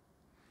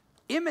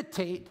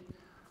 Imitate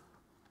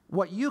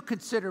what you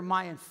consider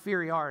my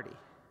inferiority.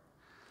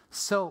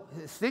 So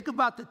think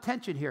about the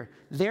tension here.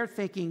 They're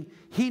thinking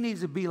he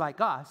needs to be like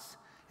us,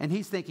 and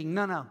he's thinking,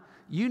 no,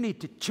 you need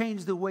to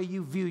change the way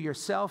you view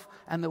yourself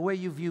and the way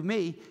you view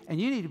me, and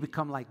you need to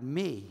become like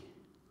me.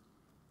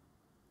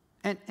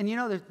 And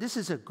this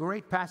is a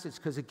great passage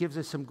because it gives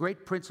us some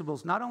great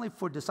principles, not only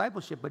for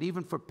discipleship, but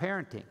even for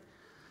parenting.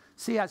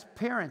 See, as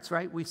parents,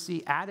 right, we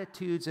see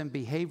attitudes and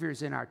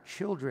behaviors in our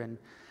children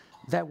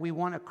that we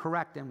want to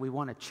correct and we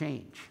want to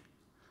change.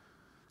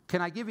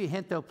 Can I give you a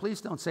hint, though?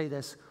 Please don't say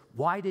this.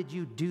 Why did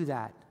you do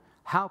that?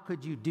 How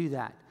could you do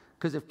that?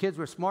 Because if kids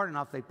were smart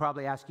enough, they'd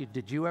probably ask you,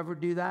 did you ever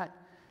do that?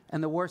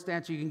 And the worst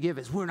answer you can give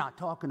is, we're not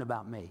talking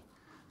about me.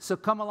 So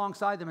come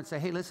alongside them and say,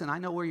 hey, listen, I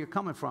know where you're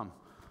coming from.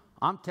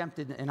 I'm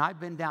tempted, and I've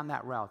been down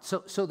that route.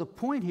 So the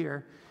point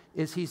here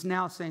is he's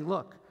now saying,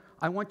 look,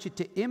 I want you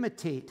to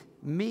imitate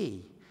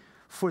me.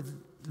 For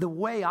the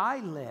way I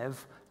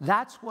live,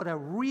 that's what a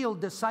real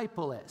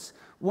disciple is.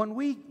 When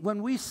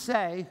we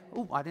say,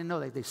 oh, I didn't know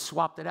they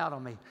swapped it out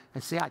on me.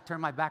 And see, I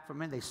turned my back for a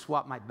minute, they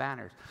swapped my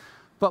banners.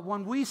 But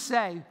when we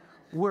say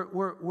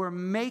we're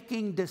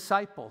making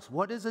disciples,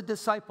 what is a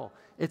disciple?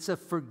 It's a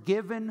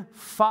forgiven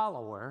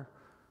follower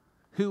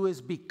who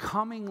is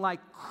becoming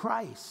like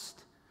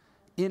Christ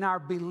in our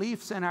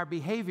beliefs and our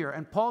behavior.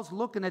 And Paul's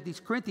looking at these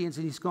Corinthians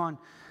and he's going,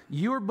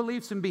 your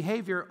beliefs and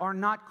behavior are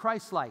not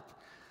Christ-like.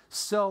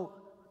 So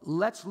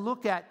let's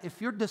look at,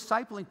 if you're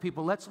discipling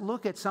people, let's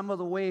look at some of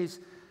the ways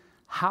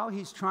how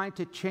he's trying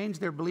to change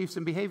their beliefs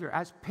and behavior.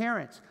 As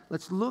parents,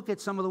 let's look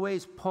at some of the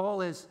ways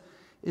Paul is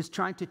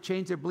trying to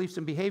change their beliefs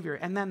and behavior.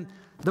 And then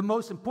the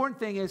most important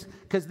thing is,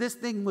 because this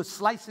thing was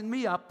slicing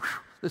me up,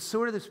 the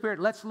sword of the Spirit,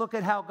 let's look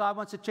at how God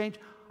wants to change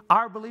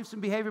our beliefs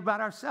and behavior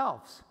about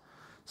ourselves.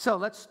 So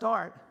let's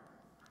start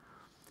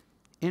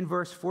in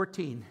verse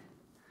 14.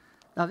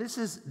 Now this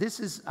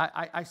is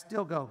I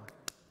still go,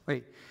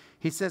 wait.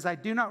 He says, I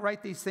do not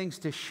write these things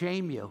to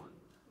shame you.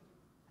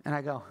 And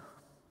I go,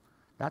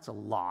 that's a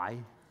lie.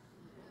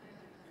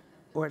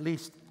 Or at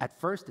least at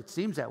first it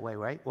seems that way,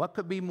 right? What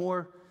could be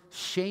more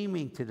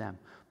shaming to them?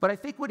 But I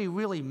think what he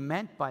really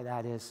meant by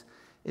that is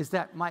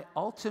that my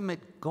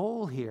ultimate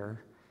goal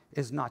here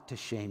is not to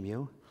shame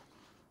you,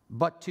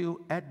 but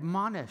to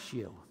admonish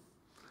you.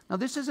 Now,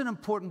 this is an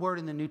important word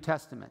in the New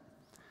Testament.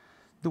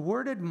 The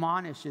word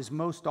admonish is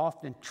most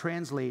often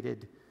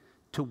translated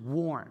to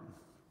warn.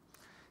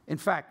 In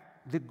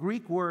fact, the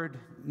Greek word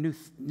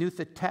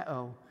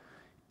noutheteo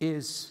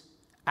is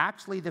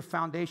actually the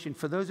foundation.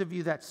 For those of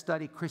you that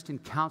study Christian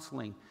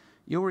counseling,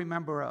 you'll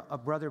remember a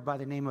brother by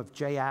the name of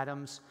Jay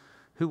Adams,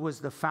 who was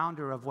the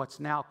founder of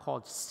what's now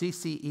called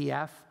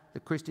CCEF, the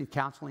Christian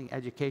Counseling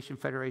Education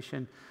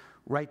Federation,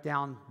 right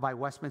down by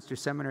Westminster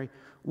Seminary.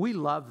 We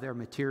love their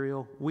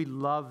material. We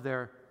love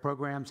their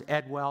programs.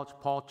 Ed Welch,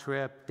 Paul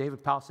Tripp,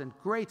 David Powelson,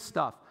 great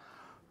stuff.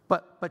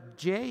 But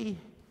Jay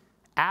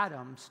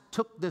Adams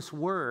took this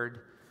word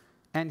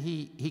and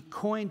he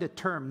coined a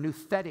term,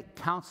 nouthetic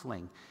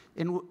counseling,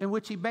 in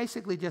which he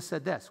basically just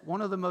said this: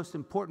 one of the most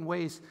important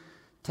ways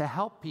to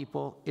help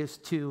people is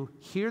to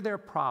hear their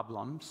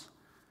problems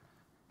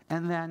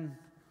and then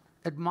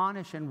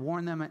admonish and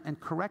warn them and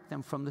correct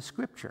them from the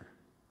Scripture,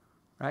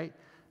 right?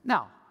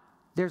 Now,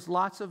 there's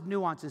lots of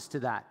nuances to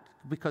that,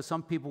 because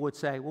some people would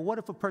say, well, what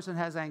if a person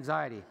has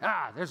anxiety?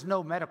 There's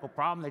no medical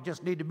problem. They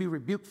just need to be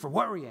rebuked for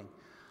worrying.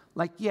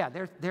 Like, yeah,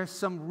 there's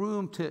some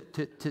room to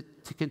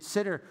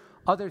consider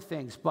other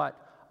things. But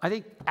I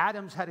think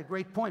Adams had a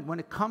great point. When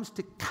it comes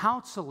to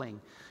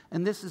counseling,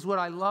 and this is what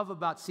I love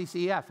about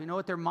CCF, you know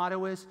what their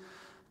motto is?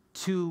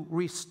 To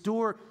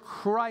restore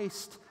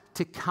Christ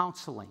to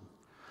counseling.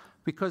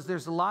 Because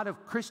there's a lot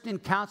of Christian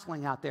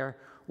counseling out there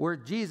where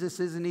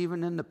Jesus isn't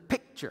even in the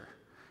picture.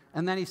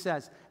 And then he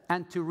says,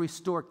 and to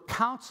restore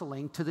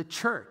counseling to the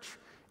church.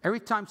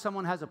 Every time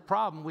someone has a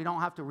problem, we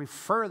don't have to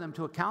refer them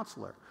to a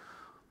counselor.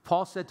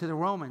 Paul said to the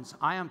Romans,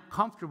 I am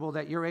comfortable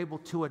that you're able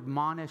to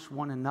admonish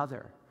one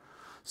another.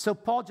 So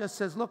Paul just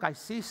says, look, I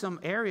see some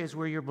areas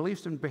where your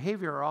beliefs and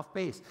behavior are off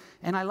base,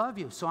 and I love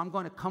you, so I'm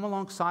going to come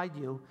alongside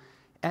you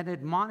and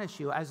admonish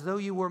you as though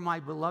you were my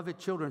beloved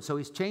children. So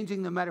he's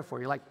changing the metaphor.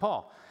 You're like,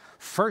 Paul,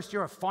 first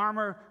you're a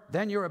farmer,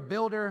 then you're a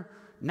builder,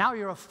 now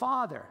you're a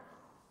father.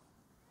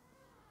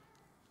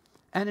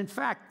 And in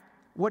fact,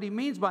 what he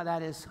means by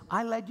that is,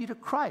 I led you to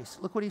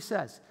Christ. Look what he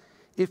says.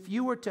 If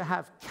you were to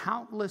have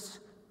countless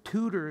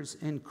tutors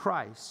in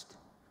Christ,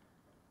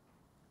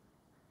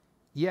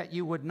 yet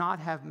you would not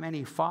have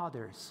many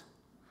fathers.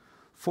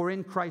 For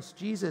in Christ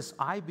Jesus,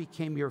 I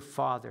became your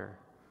father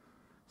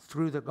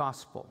through the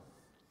gospel.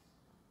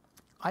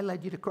 I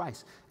led you to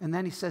Christ. And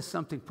then he says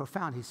something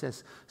profound. He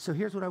says, so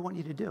here's what I want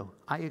you to do.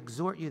 I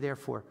exhort you,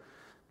 therefore,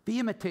 be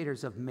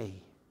imitators of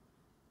me.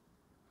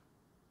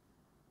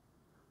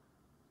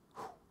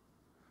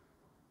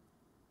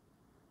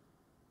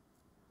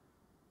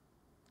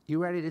 You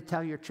ready to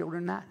tell your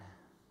children that?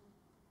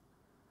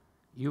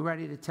 You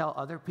ready to tell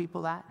other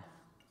people that?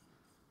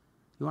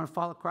 You want to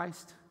follow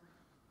Christ?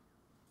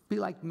 Be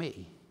like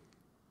me.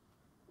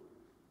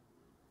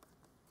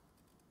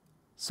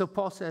 So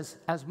Paul says,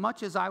 as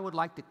much as I would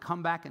like to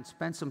come back and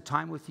spend some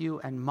time with you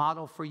and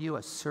model for you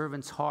a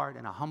servant's heart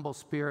and a humble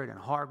spirit and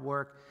hard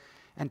work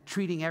and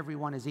treating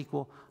everyone as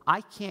equal,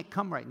 I can't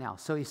come right now.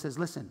 So he says,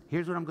 listen,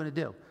 here's what I'm going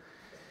to do.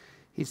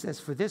 He says,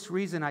 for this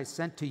reason I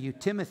sent to you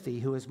Timothy,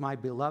 who is my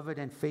beloved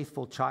and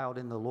faithful child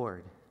in the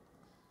Lord.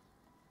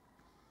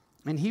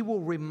 And he will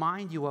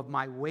remind you of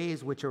my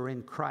ways which are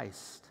in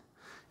Christ.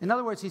 In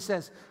other words, he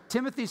says,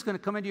 Timothy's going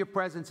to come into your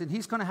presence and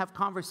he's going to have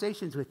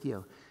conversations with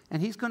you. And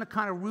he's going to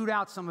kind of root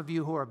out some of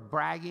you who are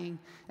bragging.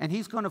 And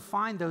he's going to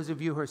find those of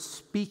you who are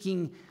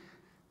speaking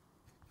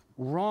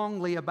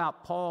wrongly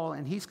about Paul,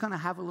 and he's going to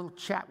have a little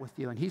chat with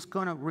you, and he's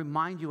going to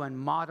remind you and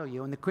model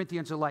you. And the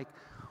Corinthians are like,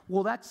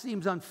 well, that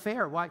seems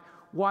unfair. Why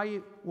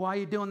are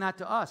you doing that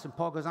to us? And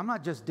Paul goes, I'm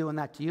not just doing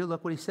that to you.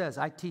 Look what he says.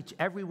 I teach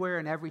everywhere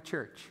in every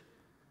church.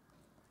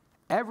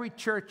 Every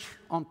church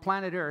on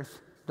planet Earth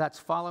that's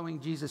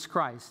following Jesus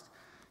Christ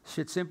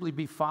should simply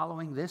be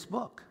following this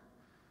book.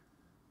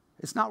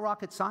 It's not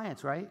rocket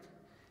science, right?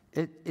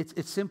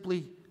 It's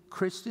simply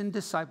Christian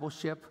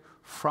discipleship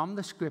from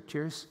the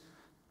Scriptures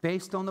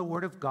based on the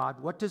Word of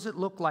God. What does it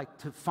look like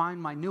to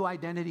find my new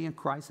identity in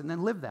Christ and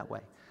then live that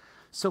way?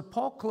 So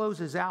Paul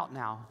closes out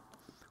now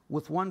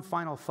with one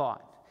final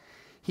thought.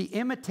 He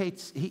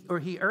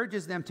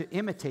urges them to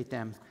imitate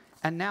them,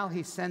 and now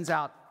he sends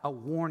out a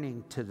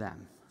warning to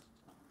them.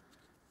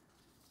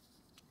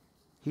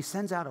 He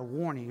sends out a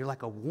warning. You're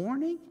like, a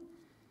warning?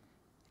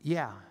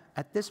 Yeah.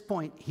 At this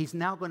point, he's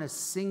now going to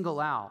single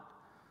out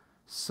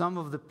some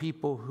of the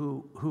people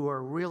who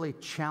are really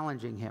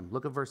challenging him.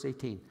 Look at verse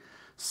 18.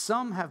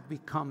 Some have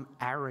become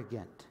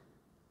arrogant,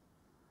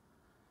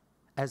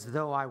 as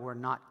though I were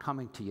not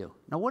coming to you.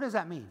 Now, what does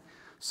that mean?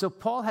 So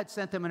Paul had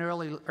sent them an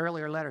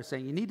earlier letter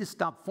saying, you need to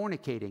stop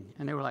fornicating.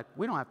 And they were like,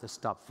 we don't have to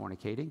stop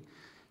fornicating.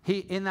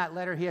 In that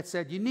letter, he had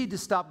said, you need to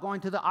stop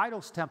going to the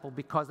idols temple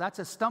because that's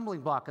a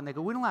stumbling block. And they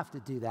go, we don't have to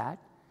do that.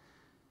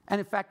 And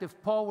in fact,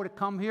 if Paul were to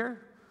come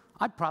here,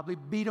 I'd probably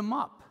beat him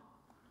up.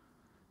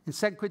 In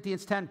 2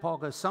 Corinthians 10, Paul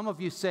goes, some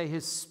of you say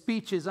his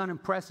speech is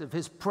unimpressive,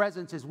 his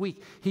presence is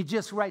weak. He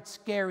just writes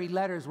scary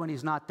letters when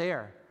he's not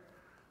there.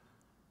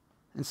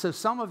 And so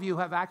some of you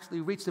have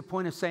actually reached the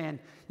point of saying,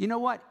 you know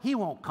what, he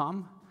won't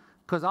come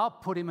because I'll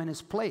put him in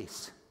his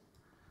place.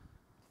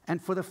 And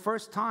for the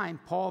first time,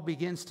 Paul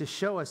begins to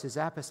show us his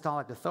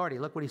apostolic authority.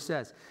 Look what he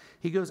says.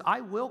 He goes,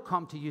 I will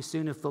come to you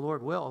soon if the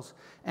Lord wills,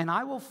 and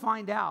I will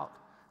find out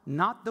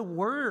not the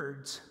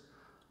words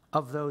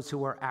of those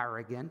who are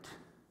arrogant,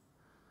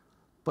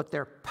 but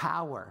their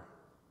power.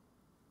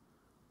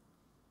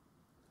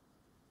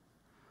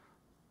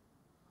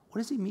 What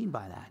does he mean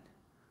by that?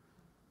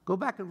 Go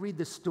back and read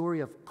the story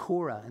of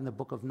Korah in the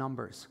book of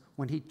Numbers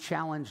when he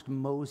challenged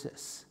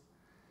Moses.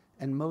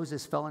 And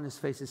Moses fell on his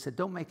face and said,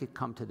 don't make it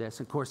come to this.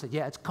 And Korah said,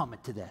 yeah, it's coming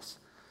to this.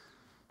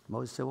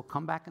 Moses said, well,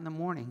 come back in the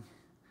morning.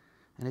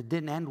 And it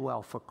didn't end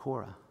well for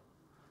Korah.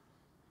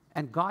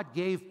 And God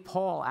gave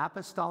Paul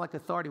apostolic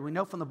authority. We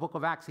know from the book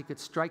of Acts he could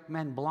strike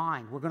men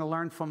blind. We're going to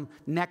learn from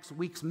next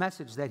week's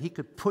message that he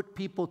could put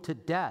people to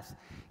death.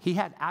 He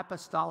had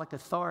apostolic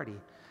authority.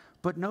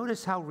 But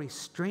notice how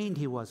restrained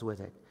he was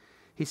with it.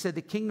 He said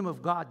the kingdom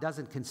of God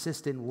doesn't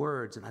consist in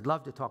words, and I'd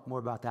love to talk more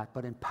about that,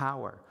 but in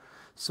power.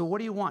 So what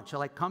do you want?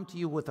 Shall I come to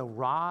you with a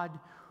rod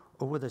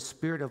or with a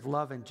spirit of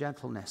love and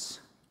gentleness?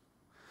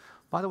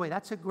 By the way,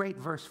 that's a great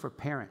verse for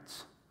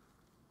parents.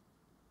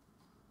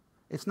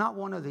 It's not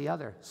one or the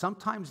other.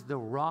 Sometimes the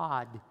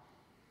rod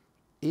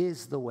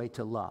is the way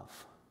to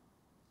love.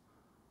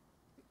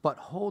 But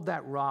hold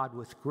that rod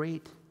with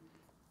great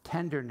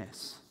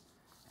tenderness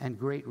and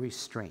great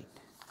restraint.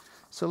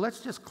 So let's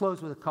just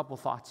close with a couple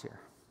thoughts here.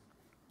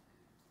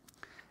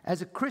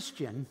 As a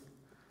Christian,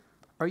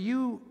 are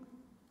you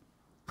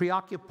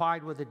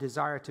preoccupied with a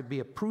desire to be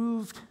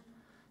approved,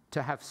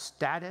 to have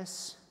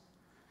status,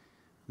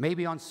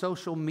 maybe on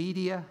social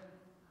media?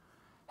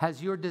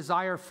 Has your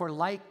desire for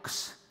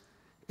likes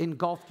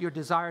engulfed your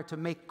desire to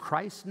make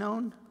Christ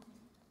known?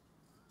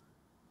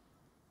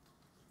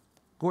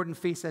 Gordon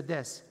Fee said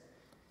this,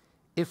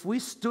 if we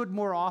stood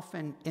more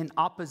often in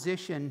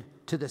opposition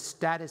to the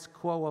status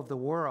quo of the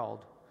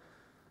world,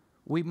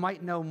 we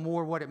might know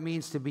more what it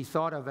means to be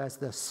thought of as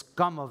the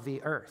scum of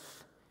the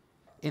earth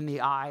in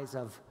the eyes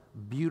of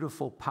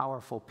beautiful,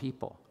 powerful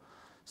people.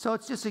 So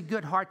it's just a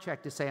good heart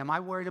check to say, am I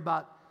worried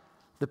about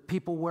the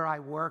people where I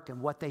work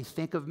and what they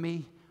think of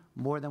me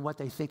more than what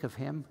they think of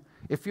him?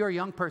 If you're a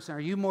young person, are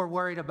you more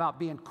worried about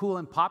being cool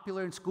and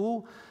popular in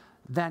school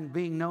than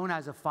being known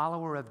as a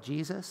follower of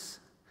Jesus?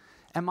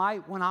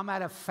 When I'm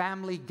at a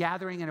family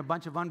gathering and a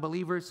bunch of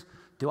unbelievers,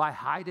 do I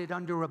hide it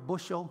under a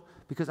bushel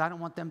because I don't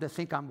want them to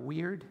think I'm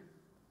weird?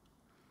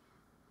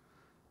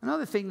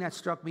 Another thing that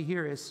struck me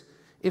here is,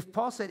 if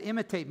Paul said,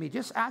 imitate me,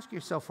 just ask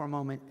yourself for a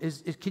moment,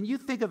 can you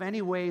think of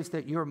any ways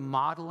that you're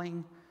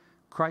modeling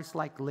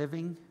Christ-like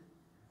living?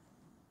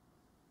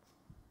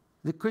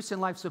 The Christian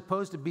life's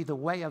supposed to be the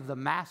way of the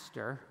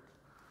master,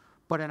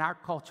 but in our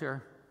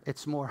culture,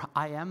 it's more,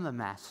 I am the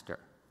master.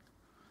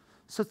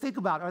 So think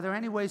about, are there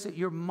any ways that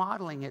you're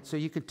modeling it so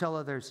you can tell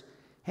others,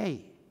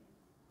 hey,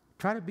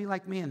 try to be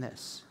like me in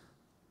this?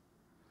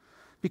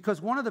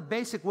 Because one of the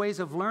basic ways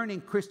of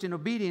learning Christian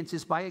obedience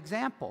is by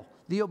example.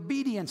 The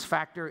obedience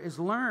factor is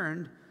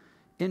learned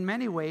in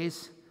many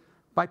ways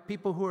by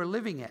people who are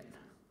living it.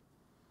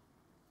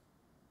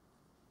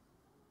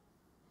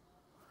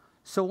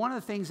 So one of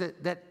the things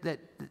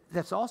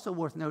that's also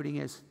worth noting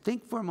is,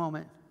 think for a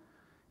moment,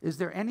 is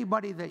there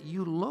anybody that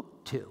you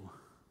look to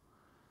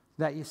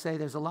that you say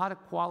there's a lot of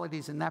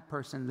qualities in that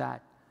person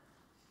that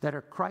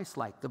are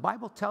Christ-like? The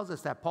Bible tells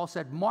us that. Paul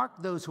said, mark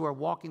those who are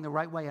walking the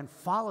right way and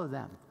follow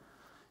them.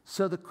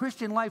 So the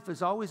Christian life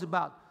is always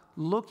about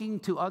looking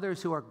to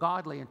others who are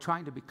godly and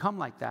trying to become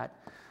like that,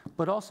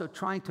 but also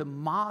trying to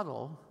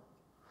model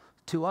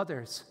to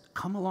others,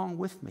 come along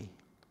with me.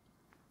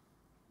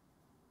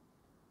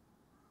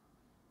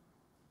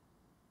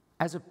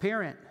 As a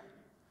parent,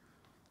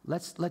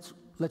 let's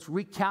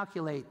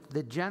recalculate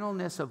the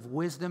gentleness of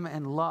wisdom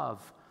and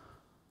love,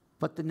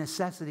 but the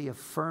necessity of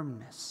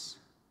firmness.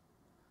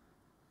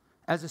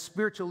 As a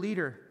spiritual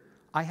leader,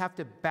 I have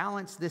to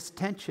balance this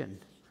tension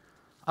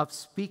of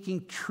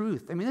speaking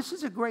truth. I mean, this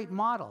is a great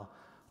model.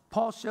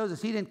 Paul shows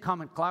us he didn't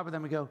come and clobber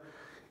them and go,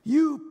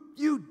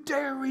 you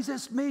dare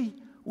resist me?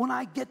 When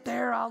I get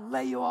there, I'll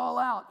lay you all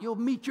out. You'll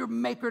meet your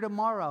maker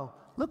tomorrow.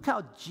 Look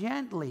how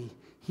gently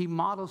he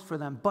models for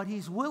them, but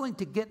he's willing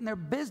to get in their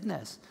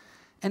business.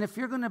 And if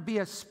you're going to be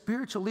a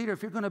spiritual leader,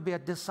 if you're going to be a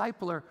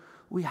discipler,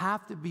 we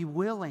have to be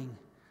willing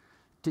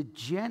to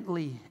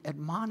gently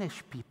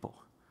admonish people.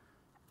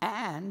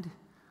 And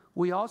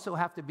we also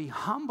have to be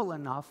humble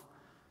enough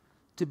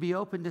to be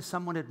open to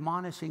someone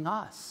admonishing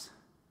us.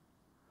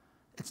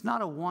 It's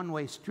not a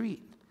one-way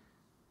street.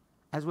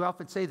 As we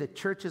often say, the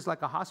church is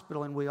like a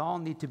hospital, and we all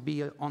need to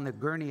be on the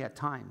gurney at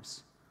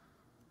times.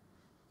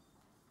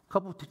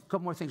 Couple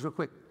more things real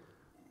quick.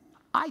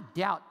 I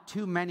doubt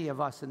too many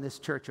of us in this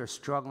church are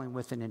struggling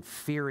with an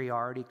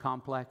inferiority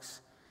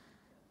complex.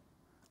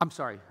 I'm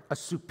sorry, a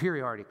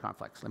superiority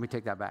complex. Let me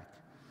take that back.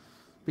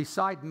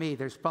 Beside me,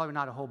 there's probably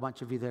not a whole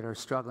bunch of you that are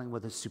struggling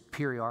with a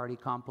superiority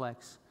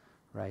complex,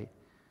 right?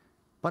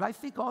 But I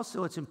think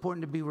also it's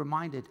important to be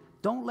reminded,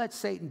 don't let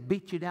Satan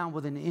beat you down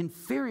with an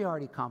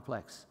inferiority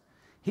complex.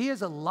 He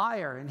is a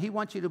liar, and he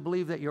wants you to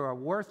believe that you're a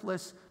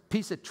worthless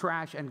piece of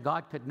trash and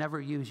God could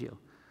never use you.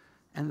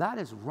 And that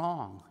is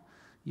wrong.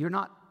 You're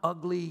not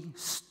ugly,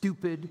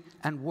 stupid,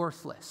 and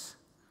worthless.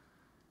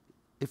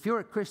 If you're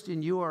a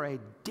Christian, you are a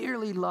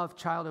dearly loved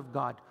child of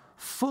God,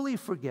 fully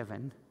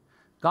forgiven.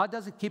 God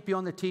doesn't keep you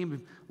on the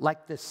team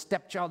like the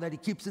stepchild that he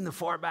keeps in the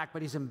far back,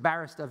 but he's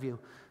embarrassed of you.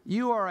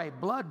 You are a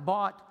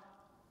blood-bought,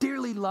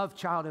 dearly loved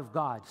child of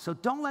God. So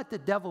don't let the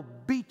devil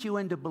beat you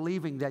into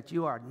believing that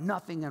you are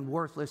nothing and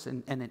worthless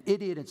and an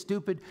idiot and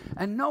stupid,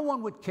 and no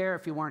one would care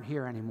if you weren't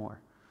here anymore,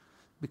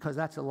 because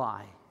that's a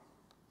lie.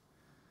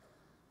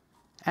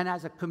 And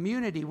as a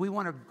community, we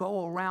want to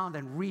go around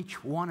and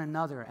reach one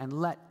another and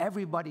let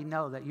everybody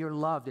know that you're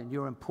loved and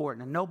you're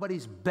important. And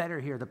nobody's better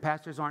here. The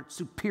pastors aren't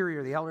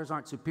superior. The elders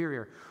aren't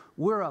superior.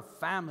 We're a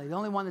family. The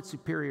only one that's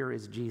superior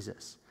is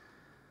Jesus.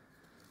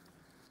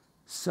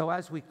 So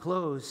as we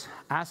close,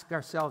 ask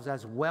ourselves,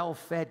 as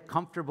well-fed,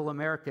 comfortable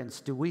Americans,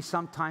 do we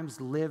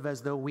sometimes live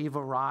as though we've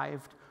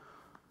arrived?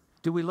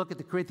 Do we look at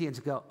the Corinthians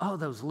and go, oh,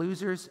 those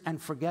losers,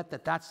 and forget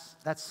that that's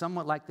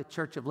somewhat like the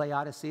church of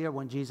Laodicea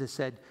when Jesus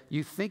said,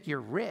 you think you're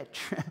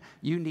rich,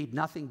 you need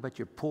nothing, but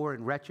you're poor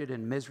and wretched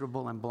and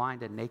miserable and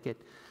blind and naked.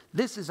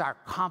 This is our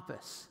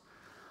compass.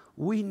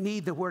 We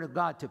need the Word of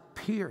God to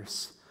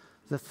pierce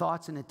the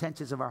thoughts and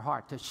intentions of our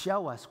heart, to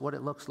show us what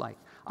it looks like.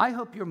 I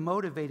hope you're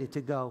motivated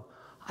to go,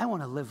 I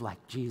want to live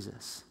like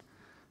Jesus.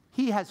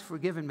 He has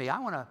forgiven me. I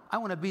want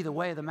to be the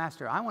way of the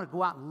Master. I want to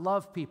go out and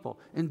love people,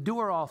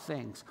 endure all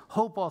things,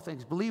 hope all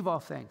things, believe all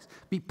things,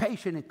 be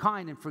patient and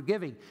kind and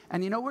forgiving.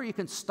 And you know where you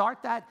can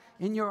start that?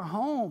 In your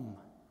home.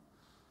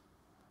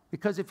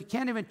 Because if you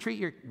can't even treat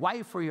your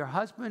wife or your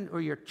husband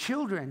or your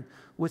children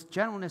with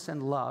gentleness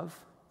and love,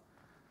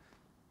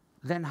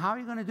 then how are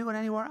you going to do it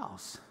anywhere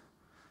else?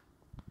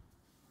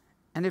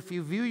 And if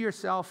you view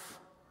yourself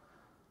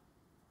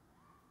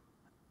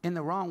in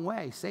the wrong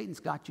way, Satan's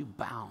got you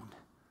bound.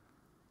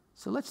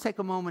 So let's take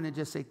a moment and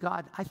just say,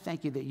 God, I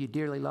thank you that you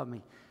dearly love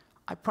me.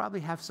 I probably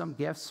have some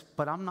gifts,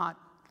 but I'm not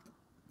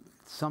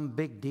some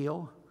big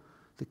deal.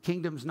 The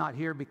kingdom's not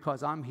here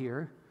because I'm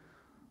here,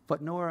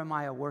 but nor am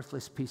I a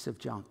worthless piece of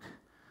junk.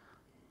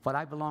 But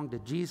I belong to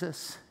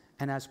Jesus,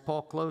 and as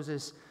Paul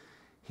closes,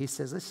 he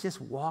says, let's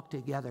just walk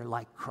together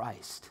like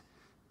Christ,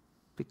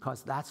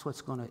 because that's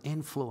what's going to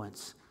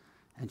influence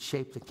and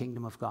shape the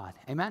kingdom of God.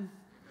 Amen?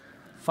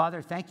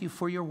 Father, thank you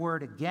for your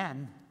word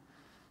again.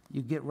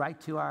 You get right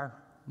to our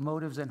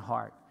motives and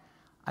heart.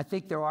 I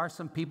think there are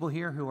some people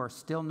here who are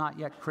still not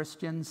yet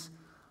Christians.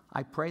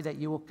 I pray that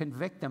you will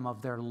convict them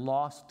of their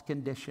lost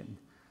condition,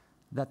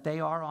 that they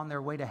are on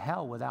their way to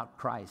hell without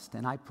Christ.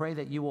 And I pray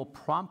that you will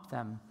prompt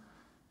them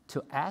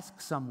to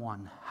ask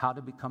someone how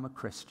to become a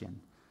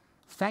Christian.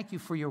 Thank you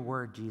for your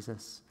word,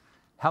 Jesus.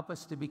 Help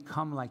us to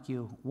become like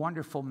you,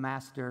 wonderful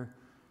Master.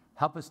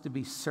 Help us to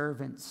be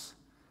servants.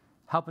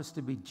 Help us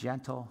to be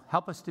gentle.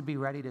 Help us to be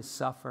ready to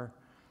suffer.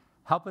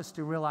 Help us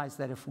to realize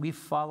that if we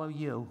follow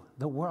you,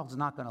 the world's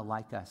not going to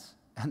like us,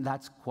 and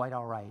that's quite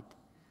all right.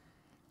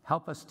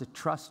 Help us to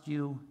trust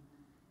you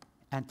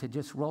and to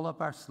just roll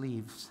up our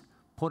sleeves,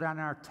 put on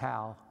our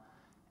towel,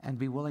 and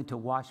be willing to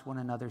wash one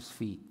another's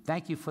feet.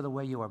 Thank you for the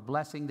way you are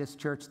blessing this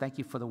church. Thank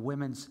you for the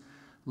women's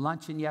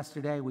luncheon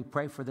yesterday. We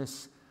pray for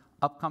this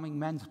upcoming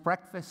men's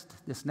breakfast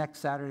this next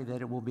Saturday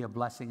that it will be a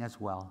blessing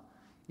as well.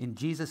 In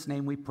Jesus'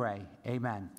 name we pray. Amen.